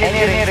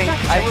 Engineering.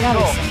 I will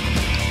go.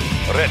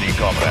 Garrison. Ready,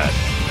 comrade.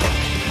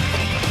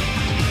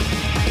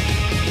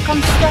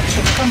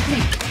 Construction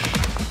complete.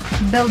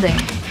 Building.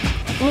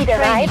 Need a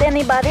ride,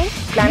 anybody?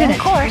 Planning Unit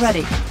course.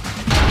 ready.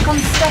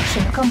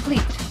 Construction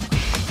complete.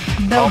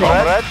 Building.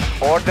 Comrade,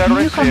 order New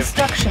received.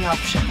 construction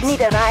options.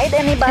 Need a ride,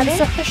 anybody?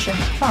 Insufficient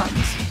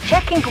funds.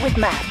 Checking with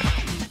map.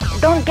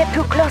 Don't get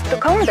too close to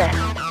combat.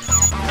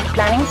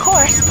 Planning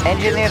course.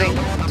 Engineering.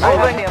 I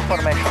have the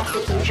information.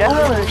 Check.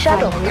 Oil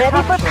Shuttle refinery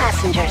ready for captured.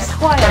 passengers.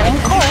 Acquiring Planning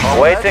course.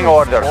 Waiting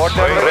orders.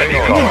 Ready,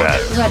 Unit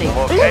comrade. ready.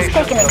 Let's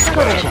take an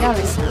excursion.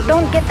 Garrison.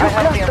 Don't get I too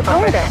have close the to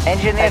information. combat.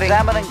 Engineering.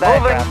 Examining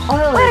diagrams.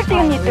 Oil Where do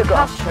you need to refinery go?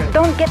 captured.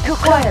 Don't get too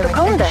close to Acquiring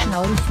combat.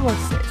 additional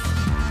resources.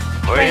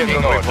 Waiting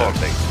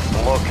reporting.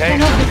 Location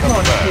Cannot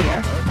deploy confirmed.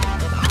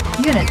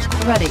 here. Unit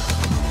ready.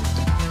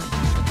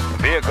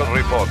 Vehicle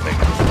reporting.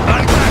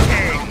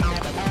 Attacking!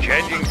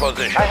 Changing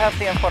position. I have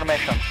the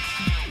information.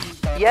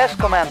 Yes,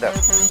 Commander.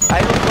 I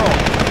will go.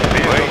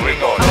 Vehicle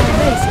reporting. Our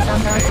base is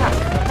under attack.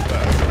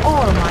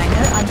 Ore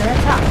miner under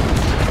attack.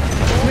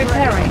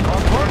 Repairing.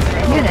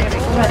 Unit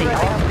ready.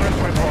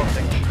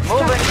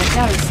 Moving. Structure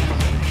garrison.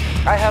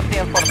 I have the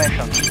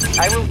information.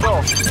 I will go.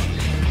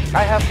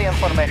 I have the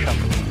information.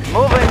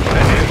 Moving.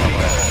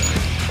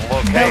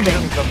 Location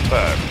Building.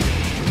 confirmed.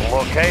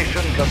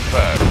 Location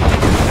confirmed.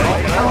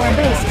 Our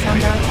base is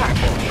under attack.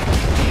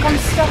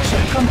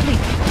 Construction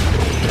complete.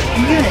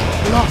 Unit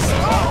lost.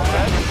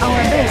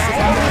 Our base is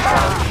under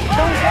attack.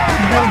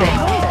 Building.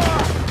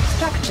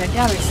 Structure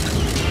garrison.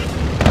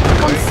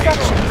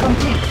 Construction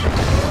complete.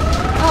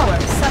 Power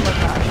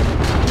sabotage.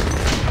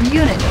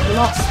 Unit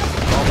lost.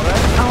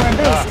 Our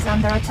base is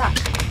under attack.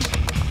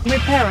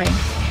 Repairing.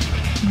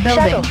 Building.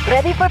 Shuttle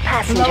ready for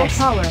passengers. Low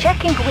power.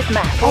 Checking with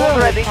map. All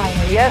ready?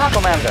 Refinery Yes, captured.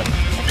 Commander.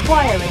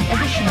 Acquiring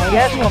additional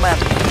Yes, resources.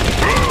 Commander.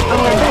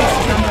 Our base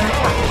is under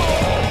attack.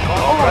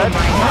 Ore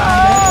miner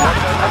under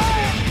attack.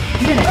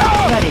 Unit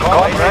ready.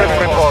 Comrade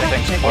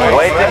reporting. Structure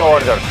Waiting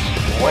orders.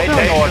 Waiting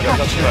Building orders.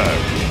 captured.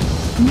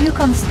 New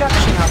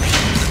construction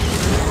options.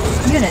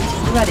 Unit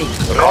ready.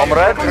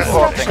 Comrade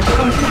Construction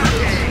reporting.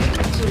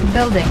 complete.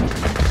 Building.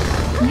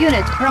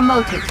 Unit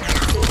promoted.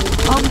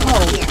 On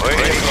hold.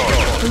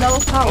 Low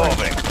power.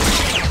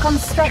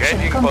 Construction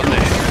Changing complete.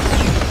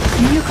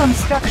 position. New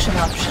construction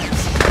options.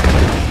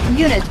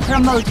 Unit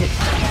promoted.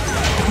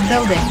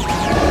 Building.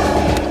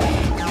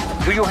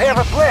 Do you have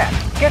a plan?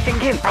 Getting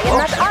in. I am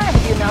not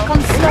armed, you know.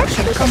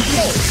 Construction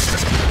complete.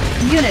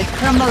 Unit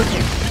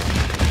promoted.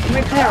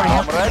 Repairing.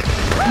 Comrade.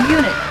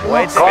 Unit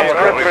lost.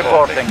 Comrade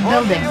reporting.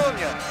 Building.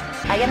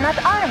 I am not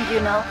armed,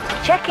 you know.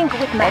 Checking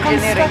with map.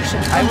 Engineering.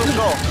 Construction I will complete.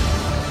 go.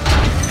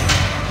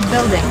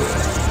 Building.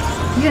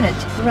 Unit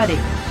ready.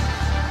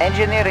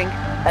 Engineering.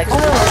 Oil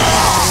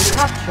refinery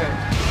captured.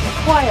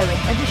 Acquiring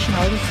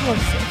additional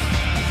resources.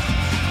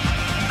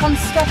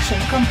 Construction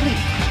complete.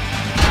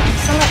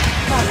 Select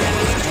target.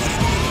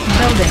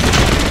 Building.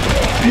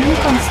 New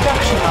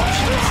construction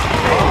options.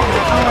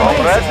 Our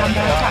base Comrade. is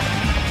under attack.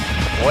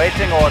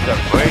 Waiting orders.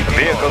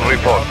 Vehicle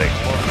reporting.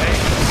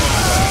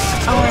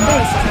 Our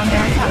base is under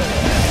attack.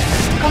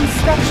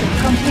 Construction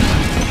complete.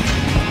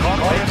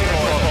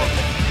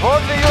 For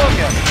the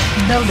Union.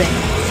 Building.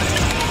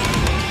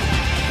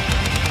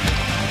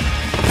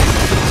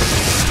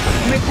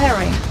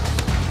 Repairing.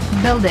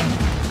 Building.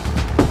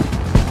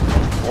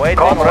 Waiting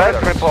Comrade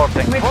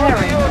reporting. For the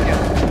Repairing. Union.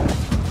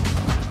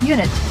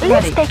 Unit Let's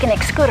ready. take an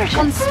excursion.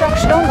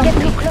 Construction Don't get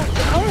too complete. close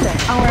to home then.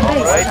 Our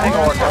base is Waiting under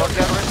order.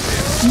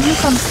 attack. New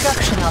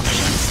construction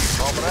options.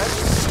 Comrade.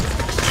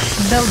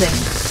 Building.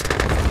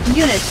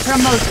 Unit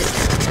promoted.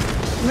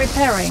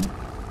 Repairing.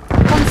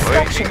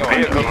 Construction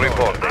Vehicle complete.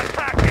 reporting.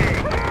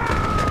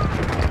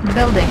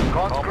 Building.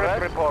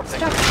 Comrade reporting.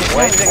 Structure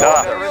Waiting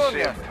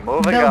ready. order.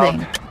 Moving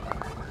Building. out.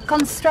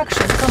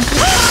 Construction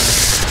complete.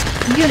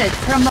 Unit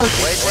promoted.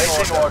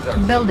 Waiting order.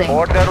 Building.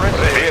 Order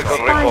received. Vehicle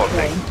Spy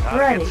reporting. plane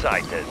ready.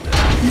 Sighted.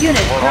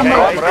 Unit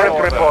promoted.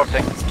 Comrade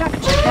reporting.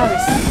 Structure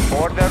garrison.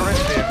 Order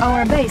received.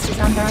 Our base is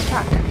under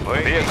attack.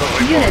 Vehicle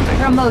Unit reporting.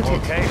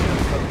 promoted.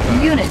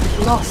 Unit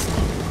lost.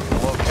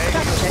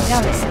 Structure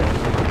garrison.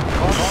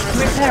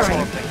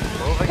 Repairing.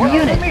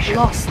 Unit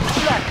lost.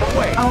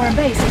 Our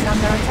base is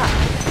under attack.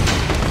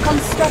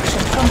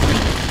 Construction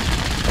complete.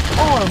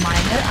 Ore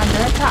miner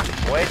under attack.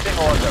 Waiting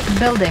order.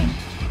 Building.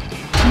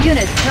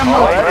 Unit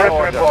promoted.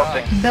 Comrade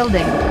reporting.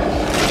 Building.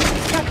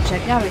 Structure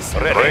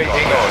garrison. Waiting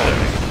order.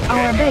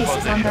 Our base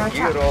is under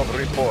attack. of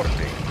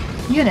reporting.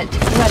 Unit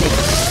ready.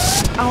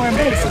 Our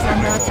base is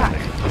under attack.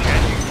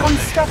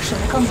 Construction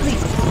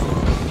complete.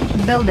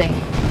 Building.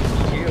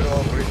 Year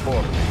of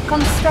reporting.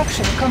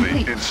 Construction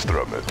complete.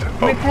 Instrument.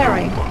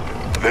 Repairing.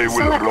 They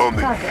will Select run in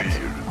target.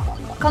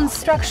 fear.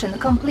 Construction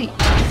complete.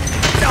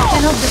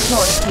 Cannot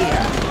deploy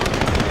here.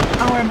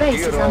 Our base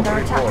Year is of under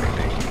attack.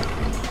 reporting.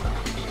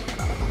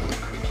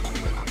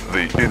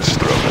 The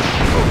instrument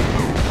of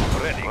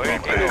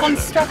doom.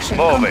 Construction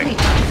Moving. complete.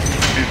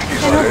 It is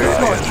Cannot a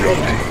deploy heavy here.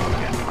 journey.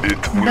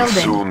 It will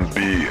Building. soon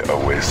be a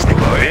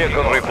wasteland.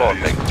 Vehicle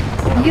reporting.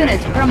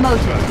 Unit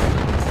promoted.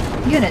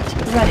 Unit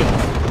ready.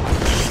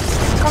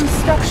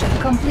 Construction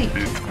complete.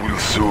 It will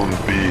soon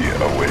be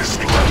a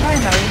wasteland.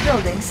 Primary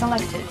building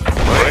selected.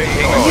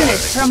 Waiting order.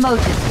 Unit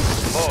promoted.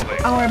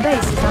 Moving. Our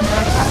base is under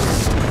attack.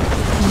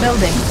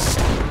 Building.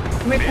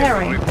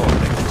 Repairing.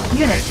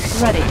 Unit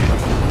ready.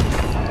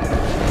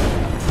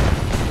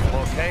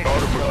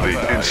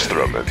 The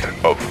instrument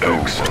of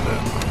doom.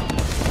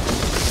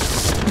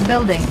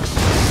 Building.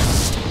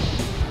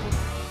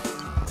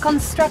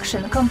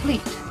 Construction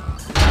complete.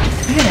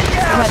 Unit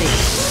ready.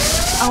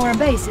 Our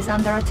base is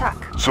under attack.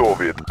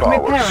 Soviet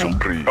power Repairing.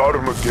 supreme.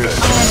 Armageddon.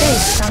 Our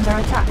base is under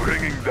attack.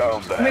 Bringing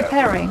down the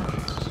Repairing.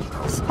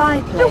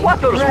 Spy plane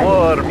ready.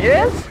 warm,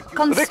 yes?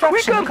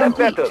 Construction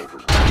complete.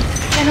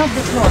 Cannot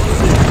deploy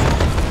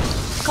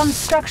here.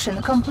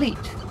 Construction complete.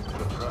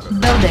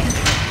 Building.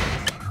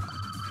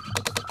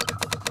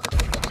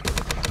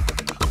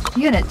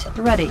 Unit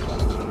ready.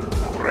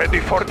 Ready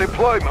for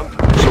deployment.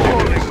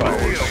 Soviet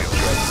power.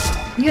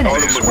 Unit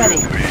This ready.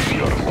 will be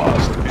your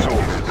last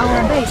resort.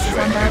 Our base is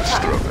under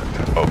attack.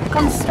 Instrument of doom.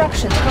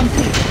 Construction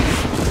complete.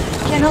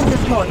 Cannot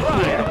deploy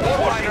here.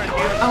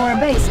 Our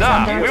base is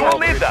under We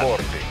will attack. need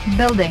that.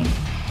 Building.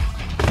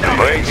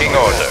 Waiting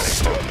order.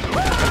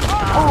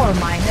 Ore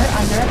miner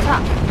under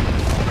attack.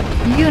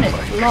 Unit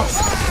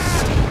lost.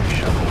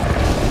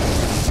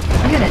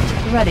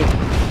 Unit ready.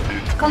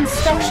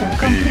 Construction Be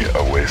complete.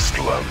 a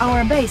wasteland.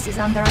 Our base is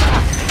under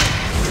attack.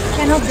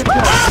 Cannot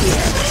deploy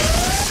here.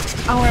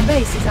 Our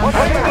base is under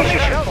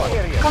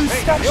attack.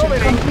 Construction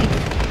complete.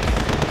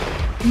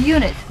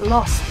 Unit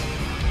lost.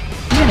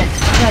 Unit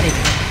ready.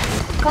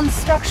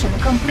 Construction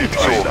complete.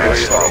 Soviet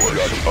powers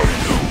of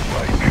doom.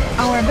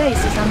 Our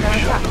base is under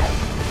attack.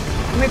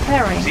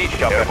 Repairing. Siege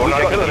chopper for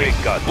artillery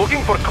gun.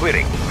 Looking for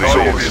clearing. The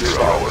Soviet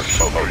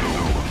powers of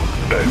doom.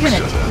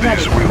 Unit Excellent. ready.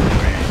 This will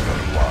be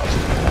your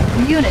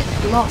last. Unit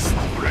lost.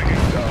 Bring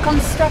it down.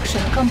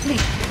 Construction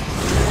complete.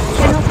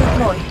 Cannot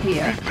deploy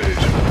here.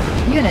 Patient.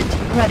 Unit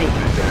ready.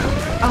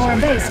 Our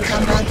base is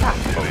under attack.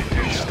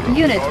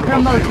 Unit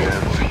promoted.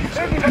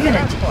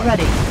 Unit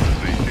ready.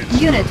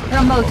 Unit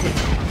promoted.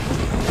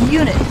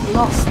 Unit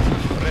lost.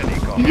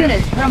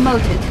 Unit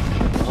promoted.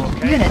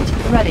 Unit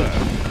ready.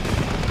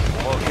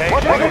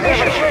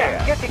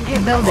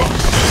 Building.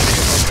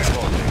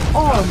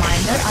 Ore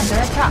miner under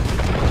attack.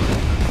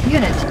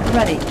 Unit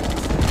ready.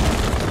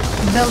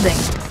 Building.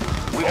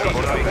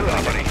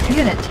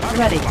 Unit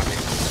ready.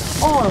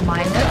 Ore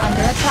miner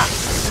under attack.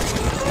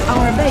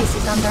 Our base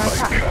is under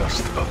attack.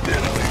 Cast of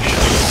detonation.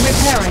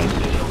 Repairing.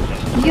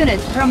 Unit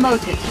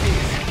promoted.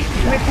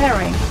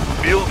 Repairing.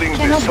 Building the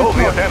Cannot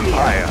Soviet deploy here.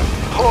 Empire.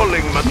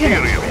 Hauling Unit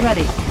material.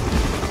 ready.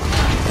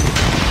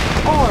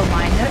 Ore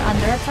miner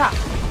under attack.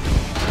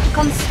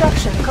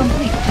 Construction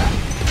complete.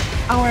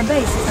 Our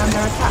base is under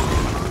attack.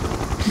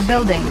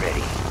 Building.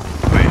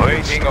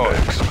 Waiting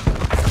orders.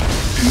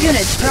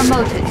 Unit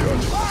promoted.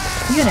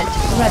 Unit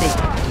ready.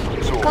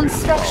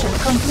 Construction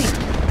complete.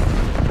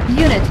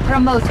 Unit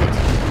promoted.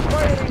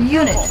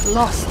 Unit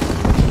lost.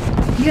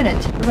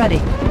 Unit ready.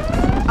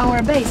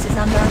 Our base is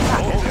under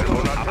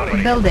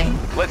attack. Building.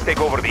 Let's take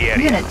over the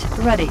area. Unit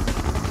ready.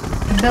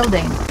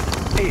 Building.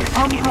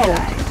 On hold.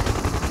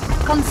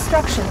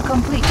 Construction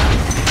complete.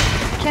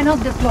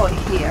 Cannot deploy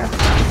here.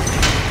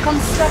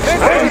 Construction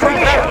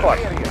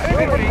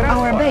complete.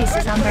 Our base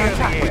is under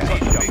attack.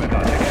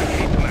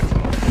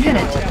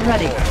 Unit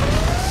ready.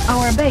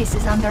 Our base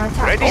is under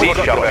attack. Ready,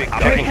 chopper.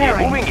 Checking in.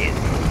 Repairing. Moving in.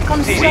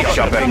 Construction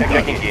Chopper.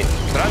 Checking complete. in.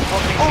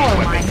 Transporting Ore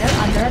sequence. miner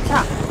under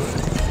attack.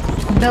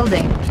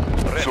 Building.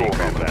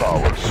 Soviet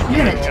powers.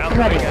 Unit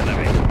ready.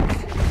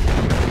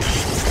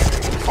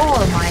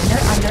 Ore miner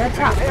under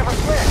attack.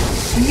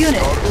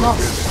 Unit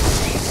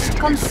lost.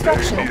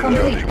 Construction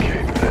complete.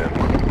 Eradicate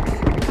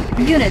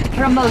them. Unit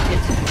promoted.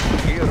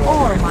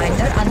 Ore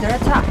miner under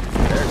attack.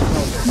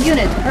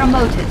 Unit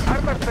promoted.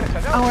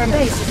 Our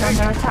base is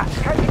under attack.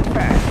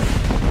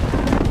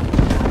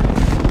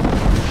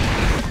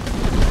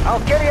 I'll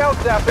carry out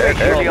the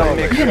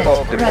operation. Unit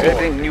ready.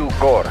 Setting new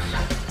course.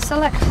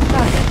 Select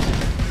target.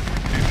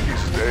 In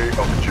this day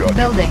of judgment,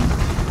 Building.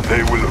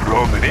 they will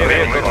run in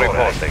Vehicle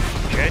reporting.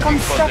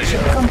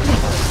 Construction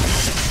complete.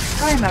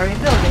 Primary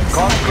building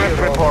Conscript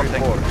selected.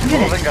 reporting.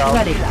 Unit Moving out.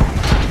 ready.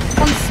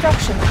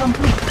 Construction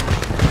complete.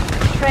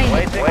 Training.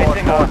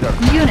 Waiting order.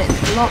 Unit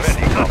lost.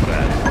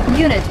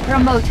 Unit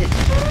promoted.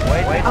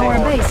 Waiting Our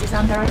order. base is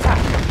under attack.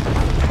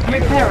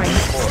 Repairing.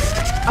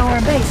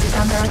 Our base is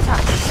under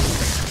attack.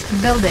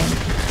 Building.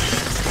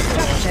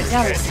 Structure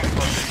garrison.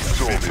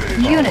 Soviet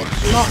Unit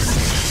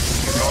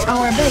lost.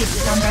 Our base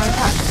is under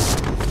attack.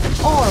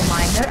 Ore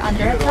miner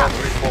under attack.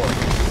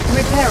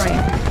 Repairing.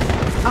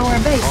 Our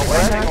base is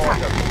under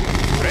attack.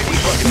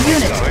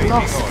 Unit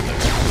lost.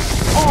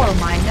 Ore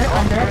miner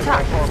under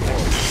attack.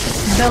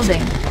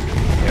 Building.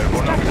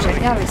 Structure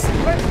garrison.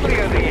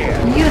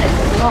 Unit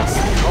lost.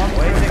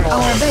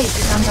 Our base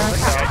is under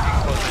attack.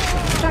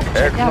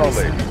 Structure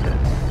garrison.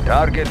 Acknowledged.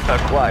 Target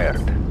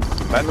acquired.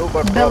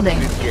 Maneuver Building.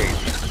 props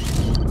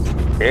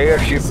engaged.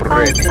 Airship Spy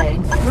ready.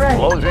 plane ready.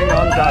 Closing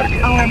on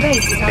target. Our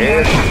base is under attack.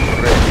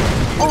 Airship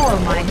ready. Ore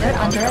miner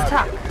under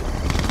attack.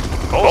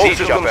 All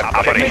systems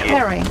operating.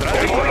 Repairing.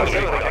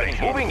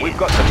 Moving. We've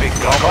got the big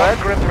gun.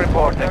 Conscript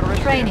reporting.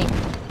 Training.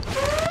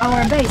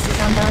 Our base is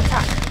under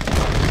attack.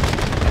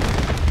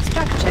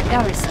 Structure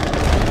garrison.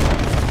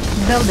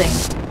 Building.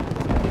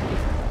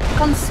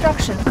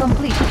 Construction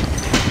complete.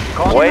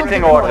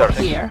 Waiting Cannot deploy orders.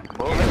 Here.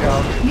 Moving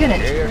out.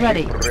 Unit Airship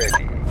ready.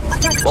 ready.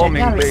 Structure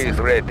Bombing base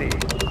garrison. ready.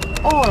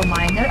 Ore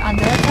miner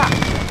under attack.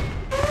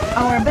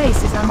 Our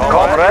base is under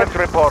attack. Comrade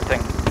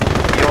reporting.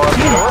 You are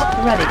Unit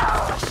sure? ready.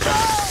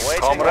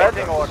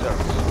 Waiting order.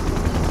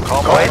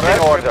 Waiting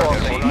order.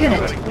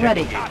 Unit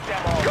ready.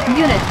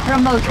 Unit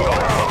promoted.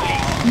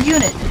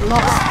 Unit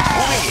lost.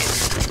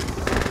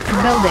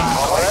 Building.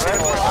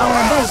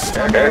 Our base is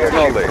under attack.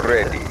 Acknowledged.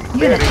 Ready.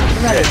 Unit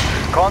ready.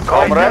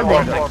 Comrade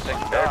Building. reporting.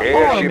 Ore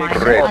Airship miner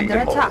ready. under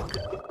attack.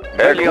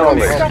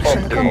 Acknowledged.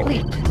 Construction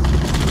complete.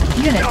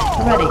 Unit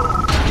ready.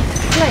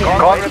 Player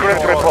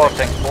Conscript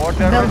reporting.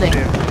 building.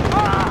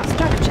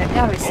 Structure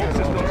garrison.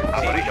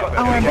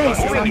 Our base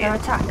is under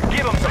attack.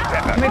 Give them some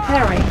pepper.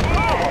 Repairing.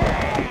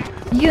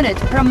 Unit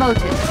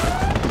promoted.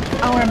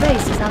 Our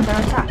base is under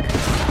attack.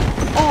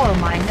 Ore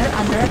miner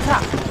under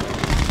attack.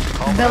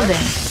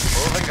 Building.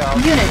 Moving out.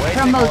 Unit Waiting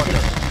promoted.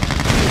 order.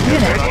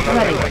 Unit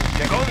ready.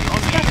 Structure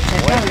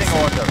Waiting garrison.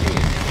 order.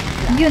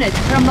 Unit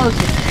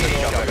promoted.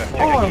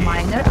 Ore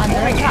miner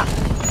under attack.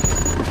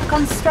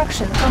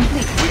 Construction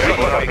complete.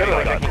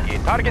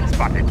 Target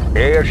spotted.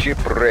 Airship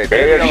ready.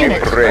 Airship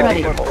Unit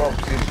ready. ready.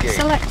 Props engaged.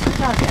 Select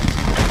target.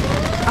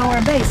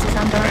 Our base is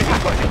under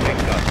attack.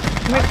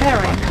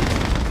 Repairing.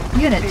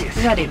 Unit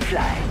ready.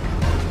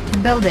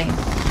 Building.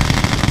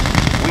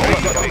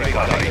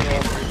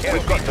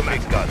 We've got the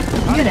big gun.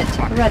 Unit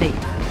ready.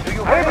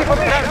 Ready for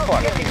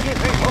transport.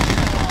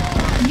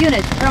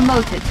 Unit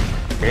promoted.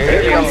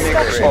 Area mix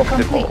Construction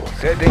optimal. complete.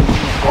 Setting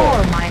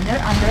Ore miner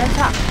under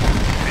attack.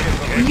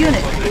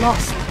 Unit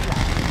lost.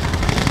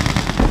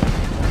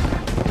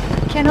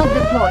 Cannot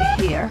deploy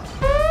here.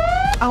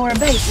 Our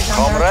base is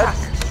under attack.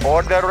 Comrades,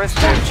 order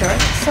received. Structure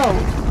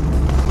sold.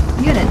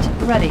 Unit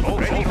ready.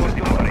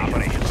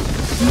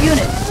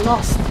 Unit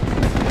lost.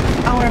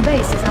 Our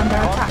base is under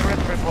attack.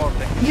 Comrade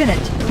reporting.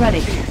 Unit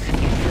ready.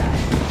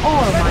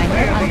 Ore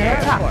miner under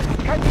attack.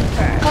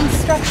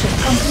 Construction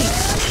complete.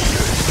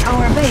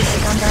 Our base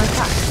is under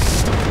attack.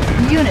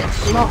 Unit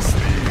lost.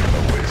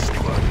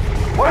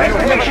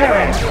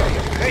 Repairing.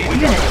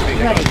 Unit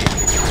ready.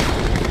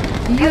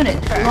 Unit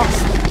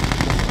lost.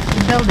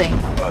 Building.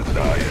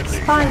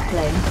 Spy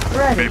plane Be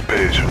ready.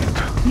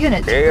 patient.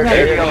 Unit area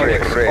ready.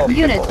 mix ready.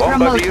 Unit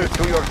Bombardiers promoted.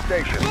 to your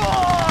station.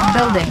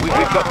 Building.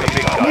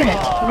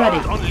 Unit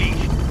ready.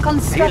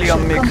 Construction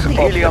Helium mix complete.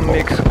 helium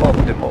mix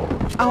optimal.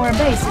 Our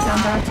base is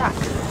under attack.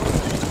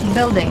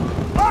 Building.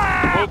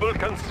 Mobile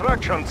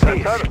construction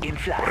center.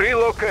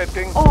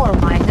 Relocating. Ore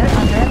miner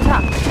under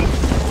attack.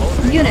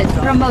 Unit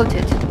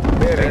promoted.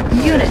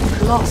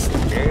 Unit lost.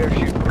 Airship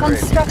ready.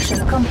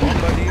 Construction complete.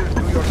 Bombardiers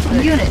to your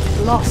station. Unit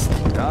lost.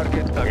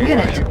 Target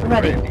Unit airship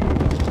ready.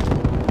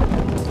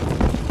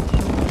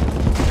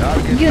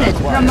 Target Unit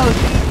acquired. promoted.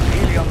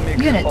 Helium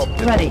mix Unit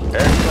optimal. ready.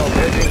 Aircraft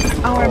heading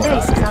to Our core.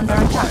 base is under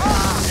attack.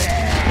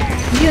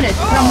 Unit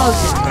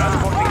promoted.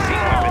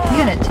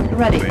 Unit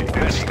ready.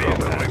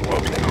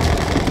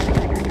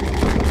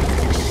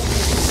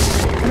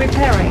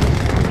 Repairing.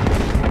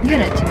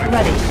 Unit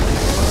ready.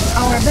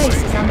 Our base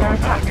is under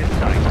attack.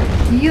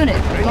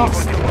 Unit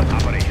lost.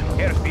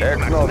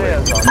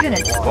 Acknowledged.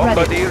 Unit ready.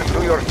 Bombardiers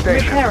to your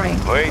station. Repairing.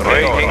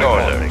 Waiting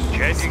orders.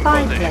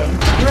 Spy plane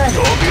ready.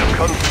 Soviet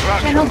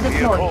construction Cannot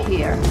deploy vehicle.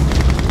 here.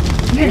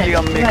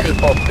 Helium Unit mix ready.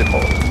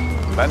 optimal.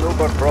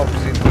 Maneuver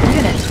props in.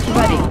 Unit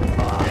ready.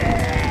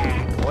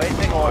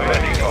 Waiting order.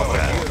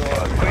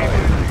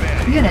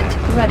 Unit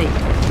ready.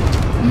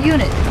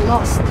 Unit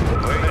lost.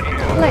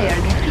 Player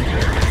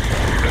defeated.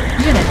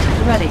 Unit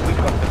ready.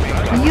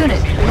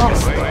 Unit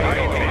lost.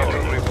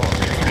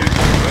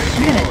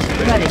 Unit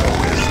ready.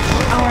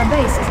 Our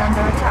base is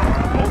under attack.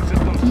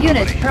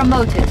 Unit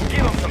promoted.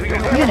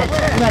 Unit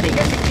ready.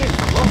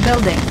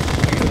 Building.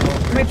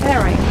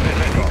 Repairing.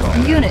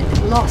 Unit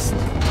lost.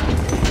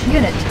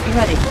 Unit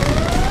ready.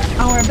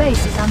 Our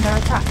base is under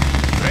attack.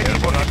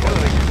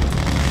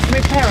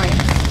 Repairing.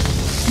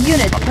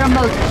 Unit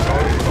promoted.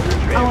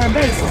 Our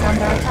base is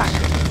under attack.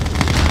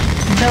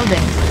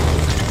 Building.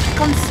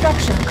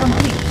 Construction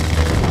complete.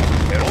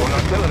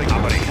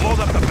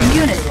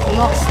 Unit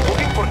lost.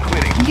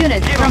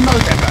 Unit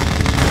promoted.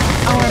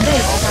 Our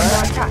base is under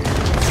attack.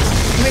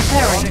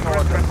 Repairing.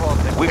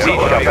 We've seen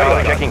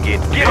Chapel checking in.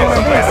 Our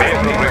base is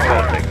under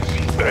attack.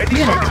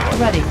 Unit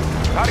ready.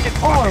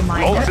 Ore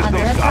miner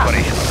under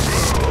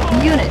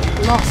attack. Unit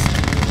lost.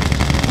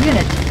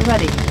 Unit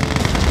ready.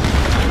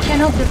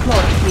 Cannot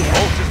deploy here.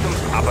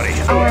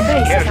 Our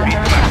base is under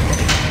attack.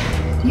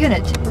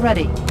 Unit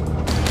ready.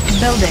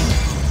 Building.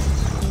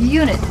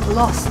 Unit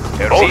lost.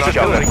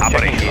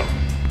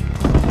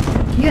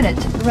 Unit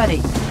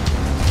ready.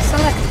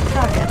 Select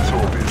target.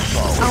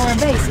 Our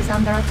base is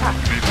under attack.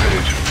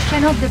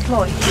 Cannot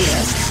deploy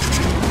here.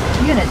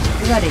 Unit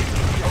ready.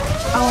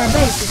 Our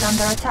base is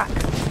under attack.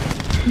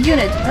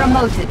 Unit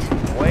promoted.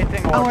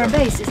 Waiting Our order.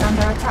 base is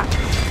under attack.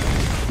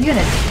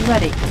 Unit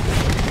ready.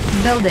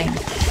 Building.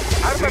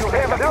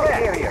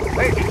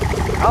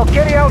 I'll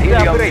carry out the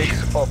Helium operation.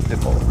 mix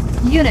optimal.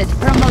 Unit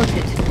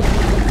promoted.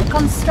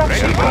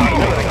 Construction complete.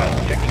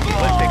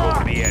 Let's take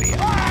over the area.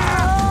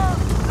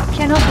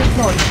 Cannot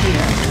deploy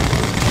here.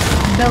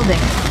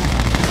 Building.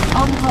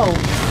 On hold.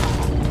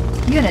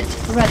 Unit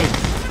ready.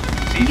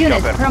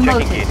 Unit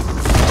promoted.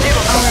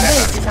 Our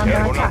base is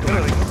under attack.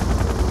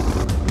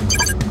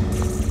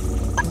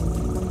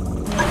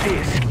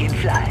 Disc in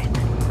flight.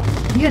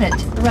 Unit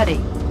ready.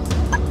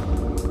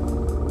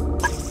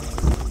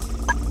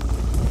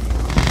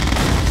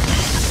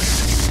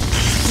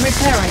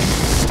 Repairing.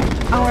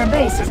 Our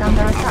base is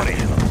under attack.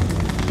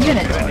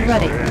 Unit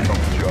ready.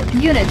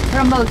 Unit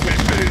promoted.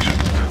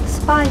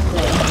 Spy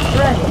plane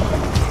ready.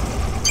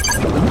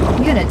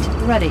 Unit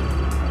ready.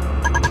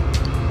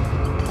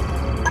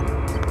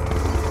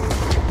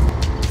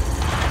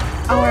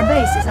 Our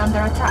base is under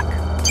attack.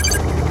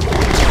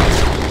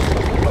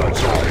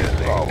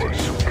 Power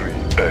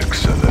supreme.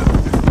 Excellent.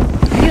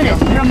 Unit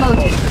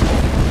promoted.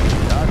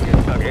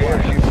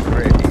 Airship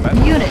ready.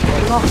 Unit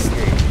lost.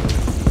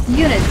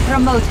 Unit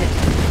promoted.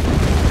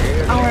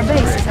 Our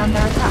base is under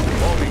attack.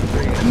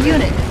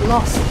 Unit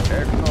lost.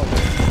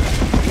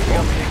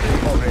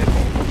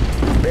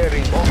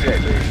 Bearing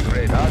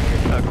ready.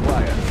 Target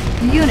acquired.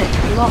 Unit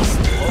lost.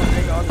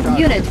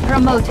 Unit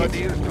promoted.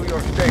 Bombardiers to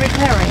your station.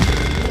 Repairing.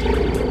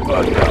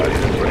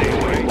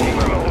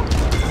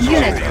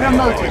 Unit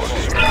promoted.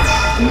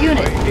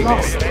 Unit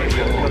lost.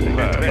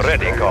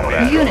 Ready,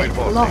 comrade. Unit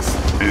lost.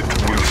 It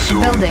will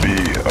soon Building.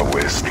 be a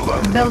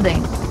wasteland.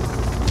 Building.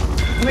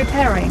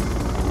 Repairing.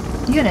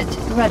 Unit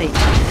ready.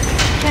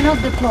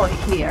 Cannot deploy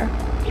here.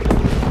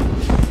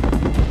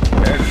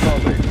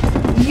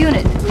 Acknowledged.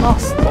 Unit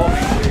lost.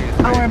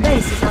 Officer. Our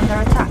base is under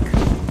attack.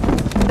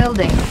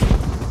 Building.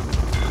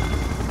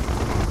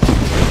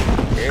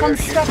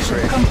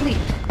 Construction complete.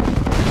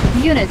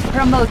 Unit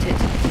promoted.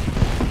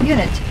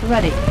 Unit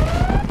ready.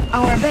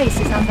 Our base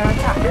is under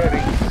attack.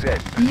 Very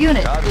set.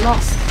 Unit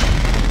lost.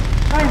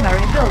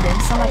 Primary building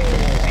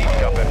selected.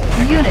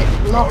 Unit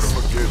lost.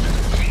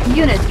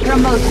 Unit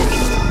promoted.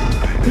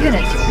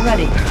 Unit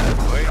ready.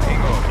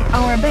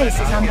 Our base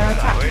is under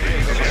attack.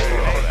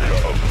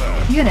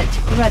 Unit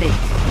ready.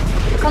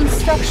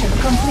 Construction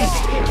complete.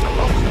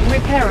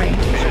 Repairing.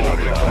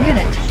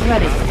 Unit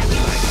ready.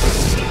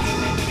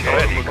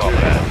 Ready,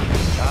 comrade.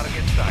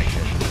 Target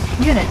sighted.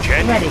 Unit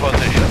Changing ready.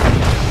 position.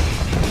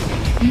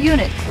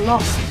 Unit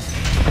lost.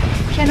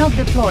 Cannot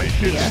deploy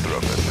here.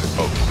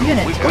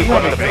 Unit We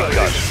got the ready. big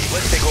guns.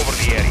 Let's take over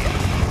the area.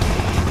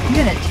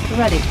 Unit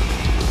ready.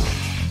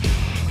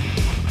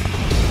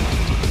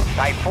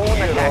 Typhoon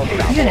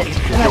attack. Unit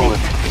ready.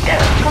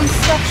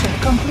 Construction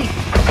complete.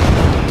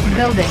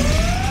 Building.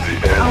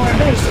 Our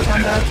base is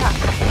under attack.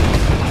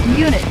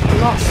 Unit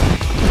lost.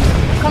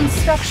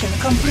 Construction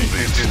complete.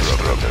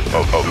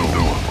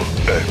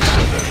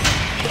 Excellent.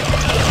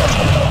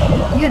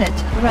 Unit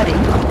ready.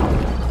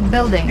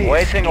 Building.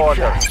 Waiting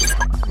orders.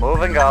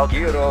 Moving out.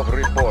 Gear of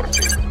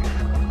reporting.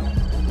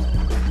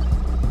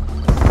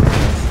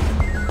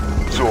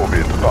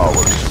 Soviet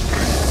powers.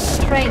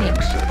 Training.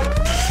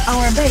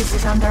 Our base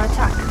is under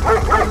attack.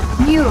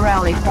 New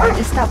rally point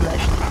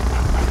established.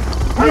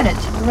 Unit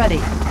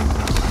ready.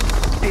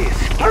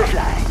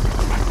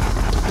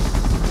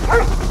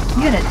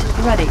 Unit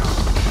ready.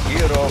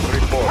 Gear of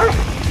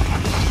reporting.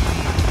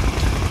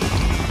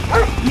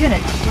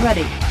 Unit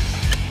ready.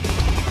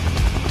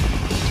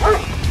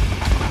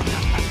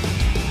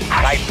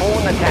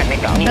 Typhoon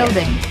attack.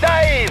 Building.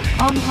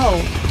 Dive! On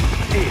hold.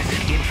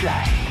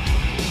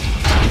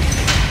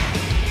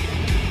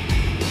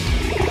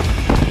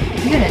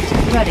 Unit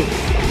ready.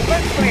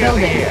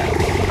 Building.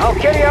 I'll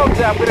carry out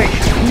the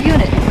operation.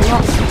 Unit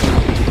lost.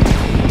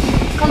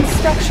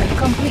 Construction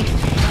complete.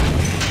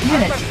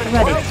 Unit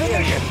ready.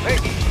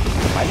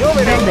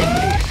 Building.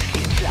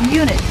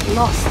 Unit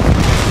lost.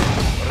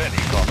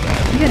 Ready,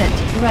 comrade. Unit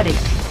ready.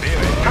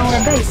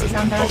 Our base is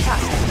under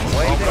attack.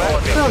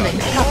 Building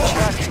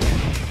captured.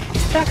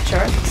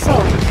 Structure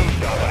sold.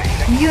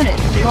 Unit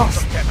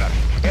lost.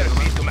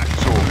 Airspeed to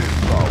maximum. Soviet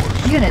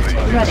powers. Unit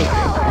ready.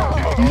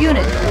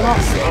 Unit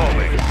lost.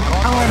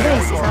 Our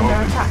base is under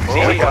attack.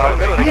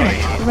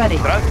 Unit ready.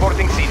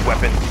 Transporting siege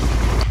weapons.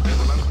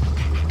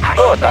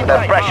 Good under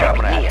pressure.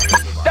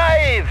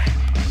 Dive!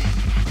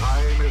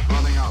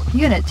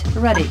 Unit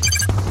ready.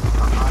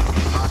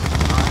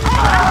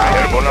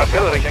 Airborne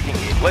artillery.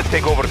 Let's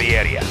take over the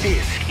area.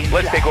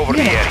 Let's take over the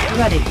Unit area.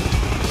 ready.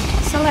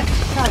 Select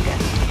target.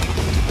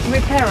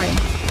 Repairing.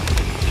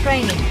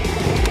 Training.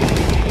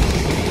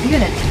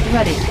 Unit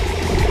ready.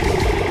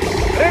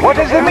 What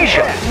is the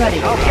mission? Ready.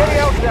 I'll carry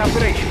out the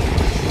operation.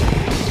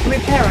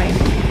 Repairing.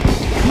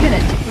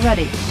 Unit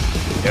ready.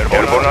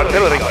 Airborne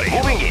artillery.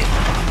 Moving in.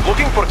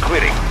 Looking for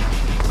clearing.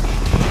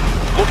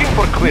 Looking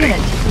for clearing.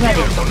 Unit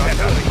ready.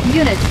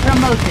 Unit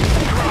promoted.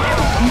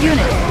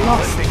 Unit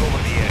lost.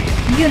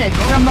 Unit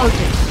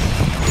promoted.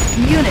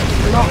 Unit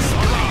lost.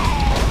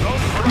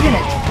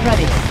 Unit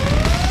ready.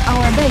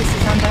 Our base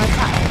is under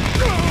attack.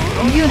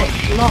 Unit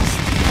lost.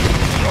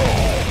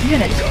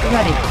 Unit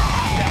ready.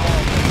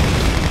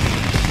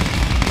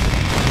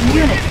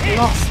 Unit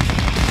lost.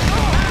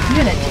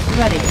 Unit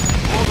ready.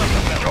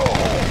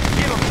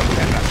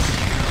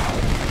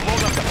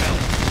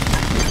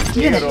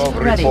 Unit Gear of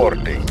ready.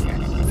 reporting.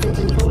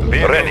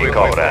 Ready,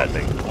 comrade.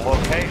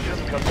 Location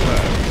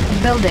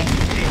confirmed. Building.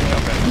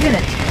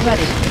 Unit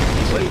ready.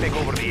 Let's take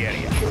over the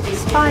area.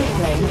 Spy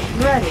plane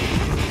ready.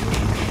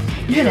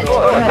 Unit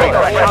Under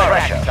ready.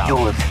 pressure.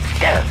 Use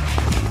stealth.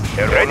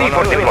 Ready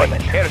for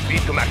deployment.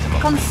 Airspeed to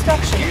maximum.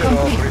 Construction Gear of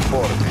complete.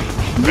 reporting.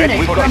 Ready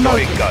Unit for the big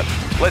promoted. guns.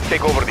 Let's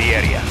take over the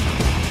area.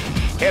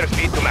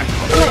 Airspeed to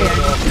maximum. Cleared.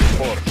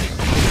 Reporting.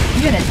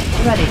 Unit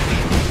ready.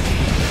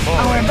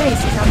 Our base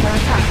is under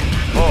attack.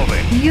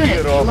 Moving.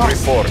 Unit Gear of lost.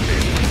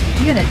 reporting.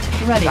 Unit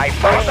ready.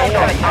 Typhoon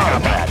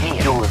attack.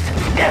 Use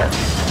stealth.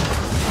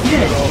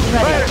 Unit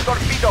ready.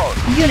 Torpedoes.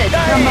 Unit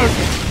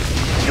promoted.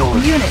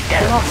 Use Unit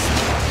lost.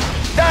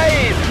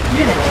 Dive!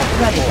 Unit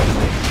ready.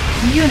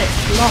 Unit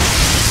lost.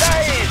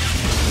 Dive!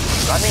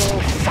 Running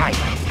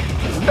silent.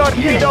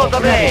 Unit Torpedoes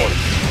away! ready.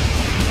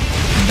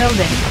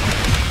 Building.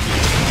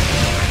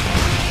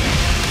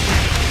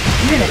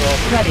 Unit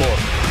ready.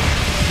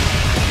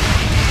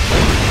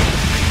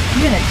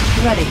 Unit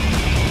ready.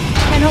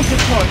 Cannot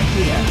deploy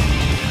here.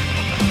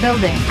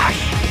 Building.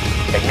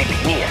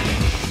 Magnetic near.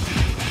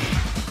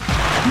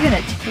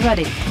 Unit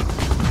ready.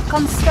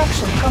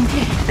 Construction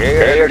complete.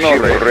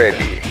 Airship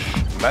ready.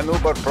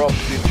 Maneuver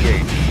props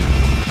engaged.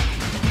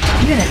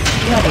 Unit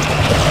ready.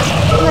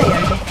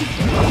 Player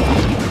defeated.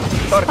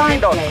 Spy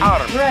Torpedoes plane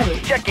armed. ready.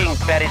 Checking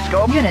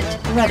periscope. Unit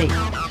ready.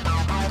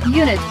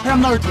 Unit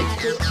promoted.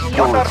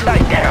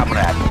 Watertight,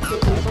 comrade.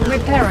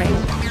 Repairing.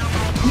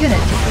 Unit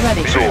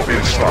ready.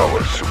 Soviet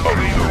powers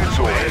supreme.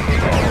 Soviet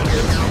powers.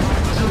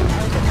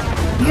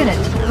 Unit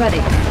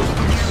ready.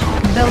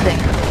 Building.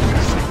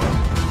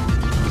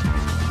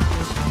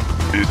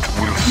 It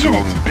will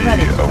soon be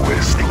ready. a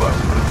wasteland.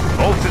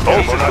 All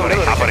systems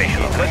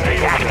operational.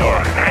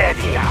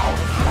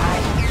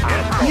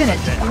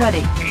 Unit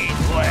ready.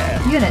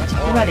 Unit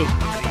ready.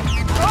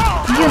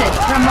 Unit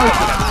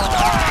promoted.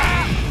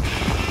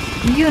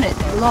 Unit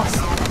lost.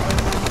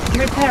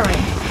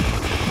 Repairing.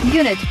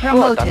 Unit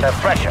promoted. Under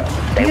pressure.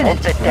 They Unit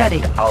won't detect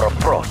ready. our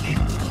approach.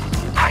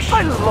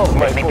 Slow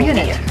make me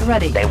Unit near.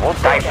 ready. They won't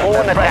typhoon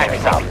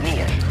attacks out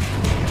near.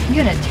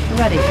 Unit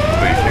ready. The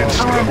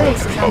Our base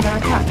is instrument under of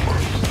attack.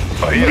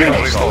 doom. I Unit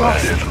cast a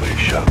lost. deadly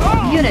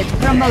shadow. Unit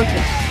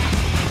promoted.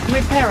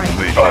 Repairing.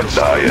 The Unit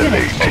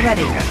annihilating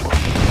ready. doom.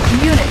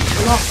 Unit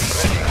lost.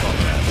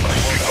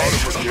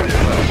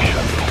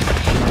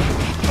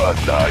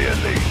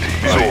 Annihilating.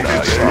 Soviet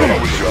Unit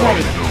powers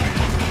ready.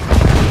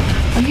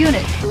 supreme.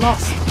 Unit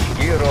lost.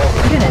 Hero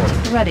Unit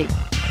ready.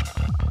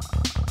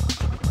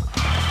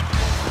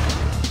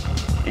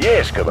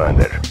 Yes,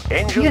 Commander.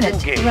 Engines Unit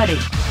engaged. ready.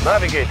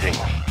 Navigating.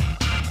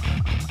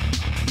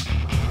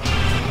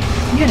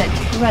 Unit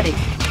ready.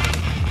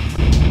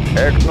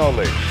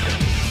 Acknowledged.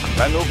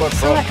 Maneuver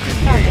Select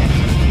prompt target.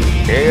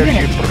 Airship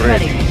Unit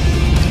ready. ready.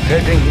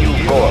 Setting new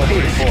course.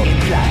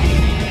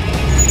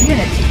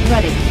 Unit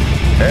ready.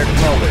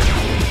 Acknowledged.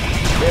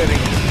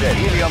 Bearing set.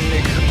 Helium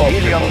mix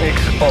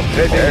optimal.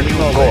 Setting new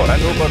course.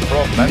 Maneuver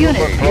prompt.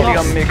 Unit Helium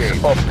lost. mix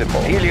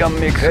optimal. Helium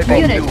mix setting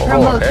Unit new course.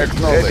 promoted.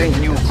 Acknowledged. Setting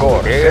new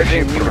course.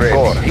 Airship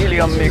ready.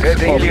 Helium mix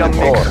helium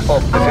mix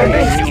optimal. Our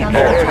base is under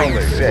Bearing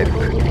attack. set.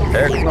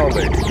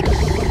 Acknowledged.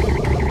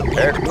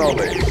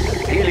 Acknowledged.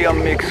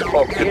 Helium mix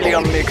optimal.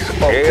 Helium mix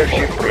optimal.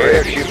 Airship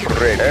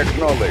ready.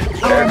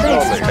 Acknowledged. Our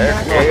base is under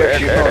attack.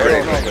 Airship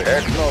ready.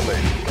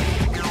 Acknowledged.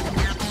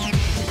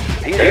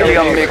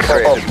 Helium mix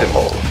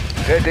optimal.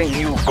 Setting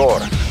new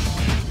course.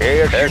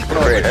 Airship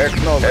ready.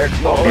 Acknowledged.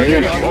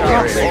 Unit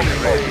lost.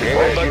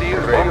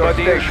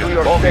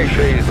 Your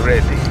station is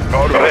ready.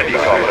 Ready,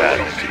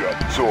 comrade.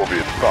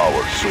 Soviet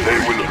powers. They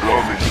will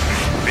promise.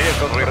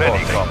 Vehicle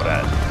ready,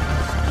 comrade.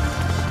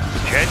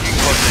 Changing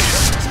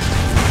position.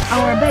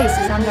 Our base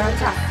is under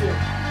attack.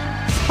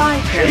 Spy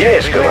plane.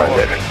 Yes,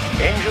 Commander.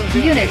 Engines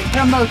Unit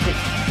promoted.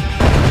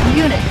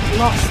 Unit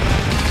lost.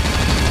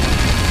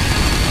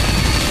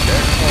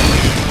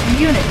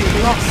 Unit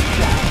lost.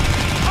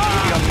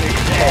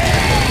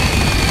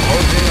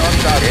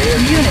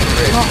 Unit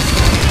lost.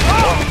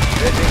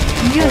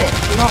 Unit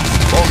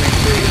lost.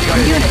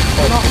 Unit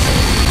lost.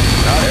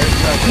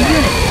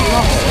 Unit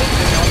lost.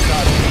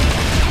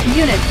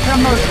 Unit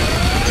promoted.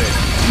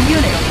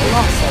 Unit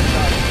lost.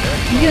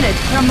 Unit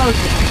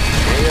promoted.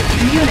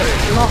 Unit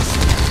lost.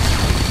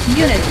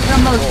 Unit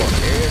promoted.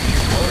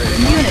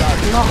 Unit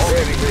lost.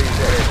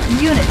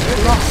 Unit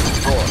lost.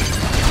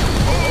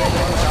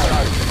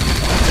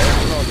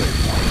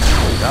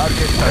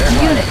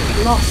 Unit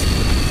lost.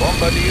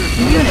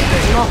 Unit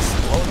lost.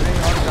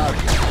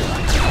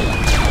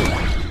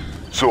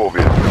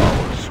 Soviet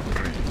powers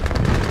supreme.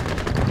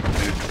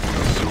 It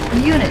will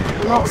soon Unit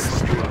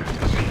lost.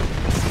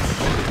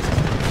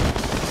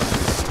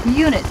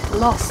 Unit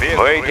lost.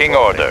 waiting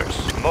orders.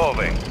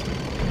 Moving.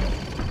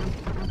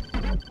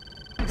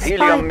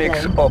 Helium mix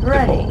Spy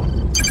plane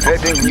optimal.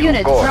 Setting new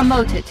Unit course.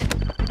 promoted.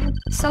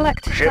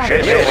 Select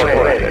target.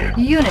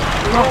 ready. Unit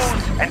lost.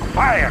 And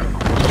fire.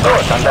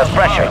 Those under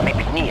pressure may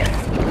be near.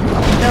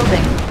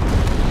 Building.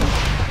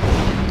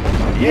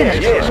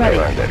 Unit ready.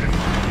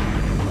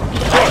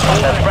 Those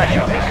under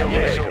pressure.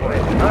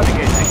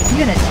 Navigating.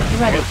 Unit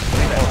ready.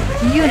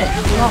 Unit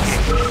lost.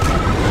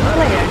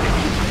 Player.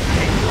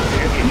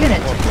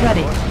 Unit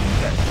ready.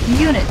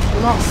 Unit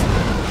lost.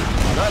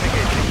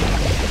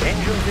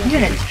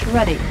 Unit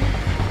ready.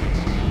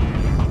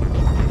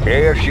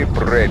 Airship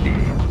ready.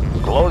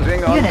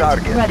 Closing on Unit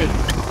target. ready.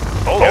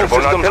 All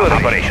systems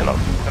operational.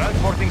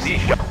 Transporting the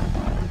ship.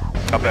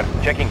 Upper,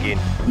 checking in.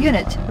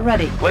 Unit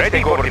ready. Let's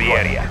take over the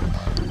area.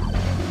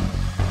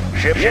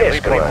 Ship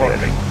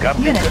reporting.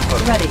 Captain Unit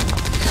confirmed. ready.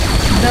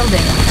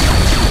 Building.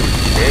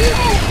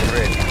 Airship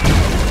ready.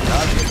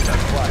 Target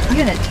acquired.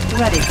 Unit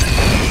ready.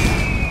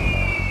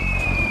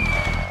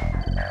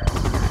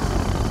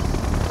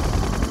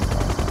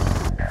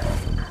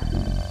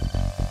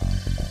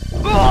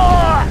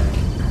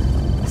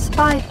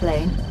 Spy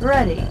plane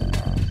ready.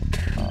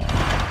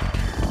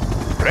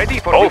 Ready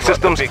for all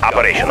systems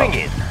operational.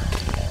 Moving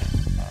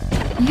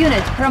in.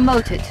 Unit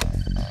promoted.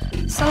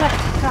 Select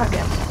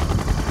target.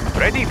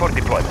 Ready for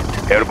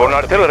deployment. Airborne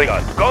artillery.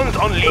 Guns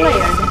on lead.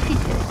 Player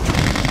defeated.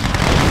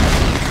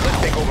 Let's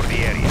take over the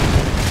area.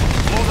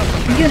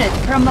 Unit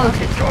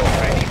promoted.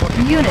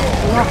 Unit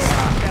lost.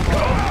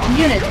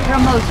 Unit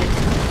promoted.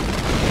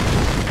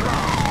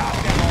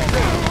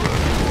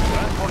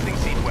 Transporting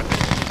seat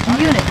weapons.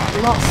 Unit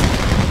lost.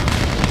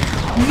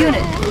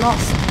 Unit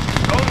lost.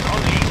 Guns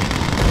on lead.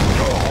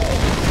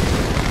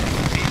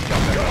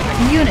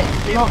 Unit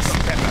lost.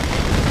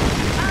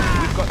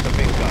 We've got the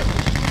big gun.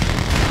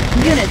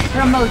 Unit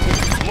promoted.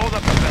 Load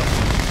up the belt.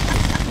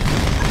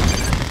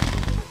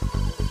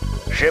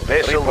 Ship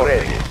vessel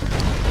ready.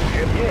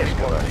 Ship yes,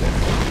 Commander.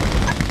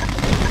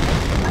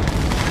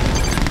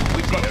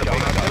 We've got the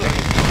base.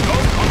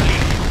 Guns on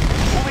lead.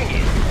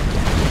 Moving in.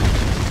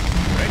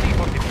 Ready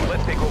for deploy.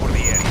 Let's take over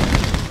the area.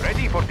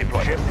 Ready for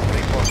deployment. Ship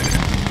reporting.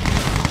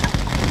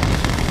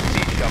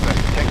 Sea chopper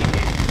checking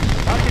in.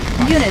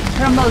 Target Unit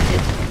promoted.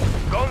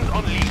 guns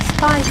on lead.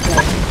 Spy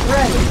plane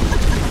ready.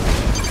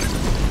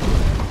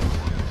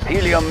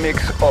 Helium mix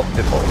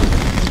optimal.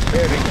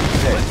 Bearing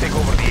set. Let's take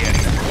over the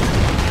area.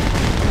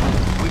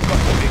 We've got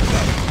the big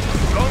guns.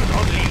 Guns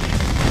on lead.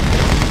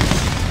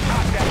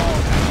 Knock them all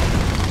down.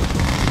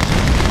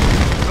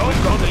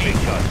 Guns on lead.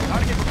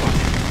 Target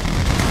spotted.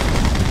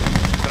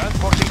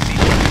 Transporting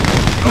sequence.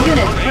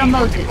 Unit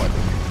promoted.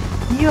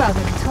 You are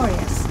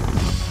victorious.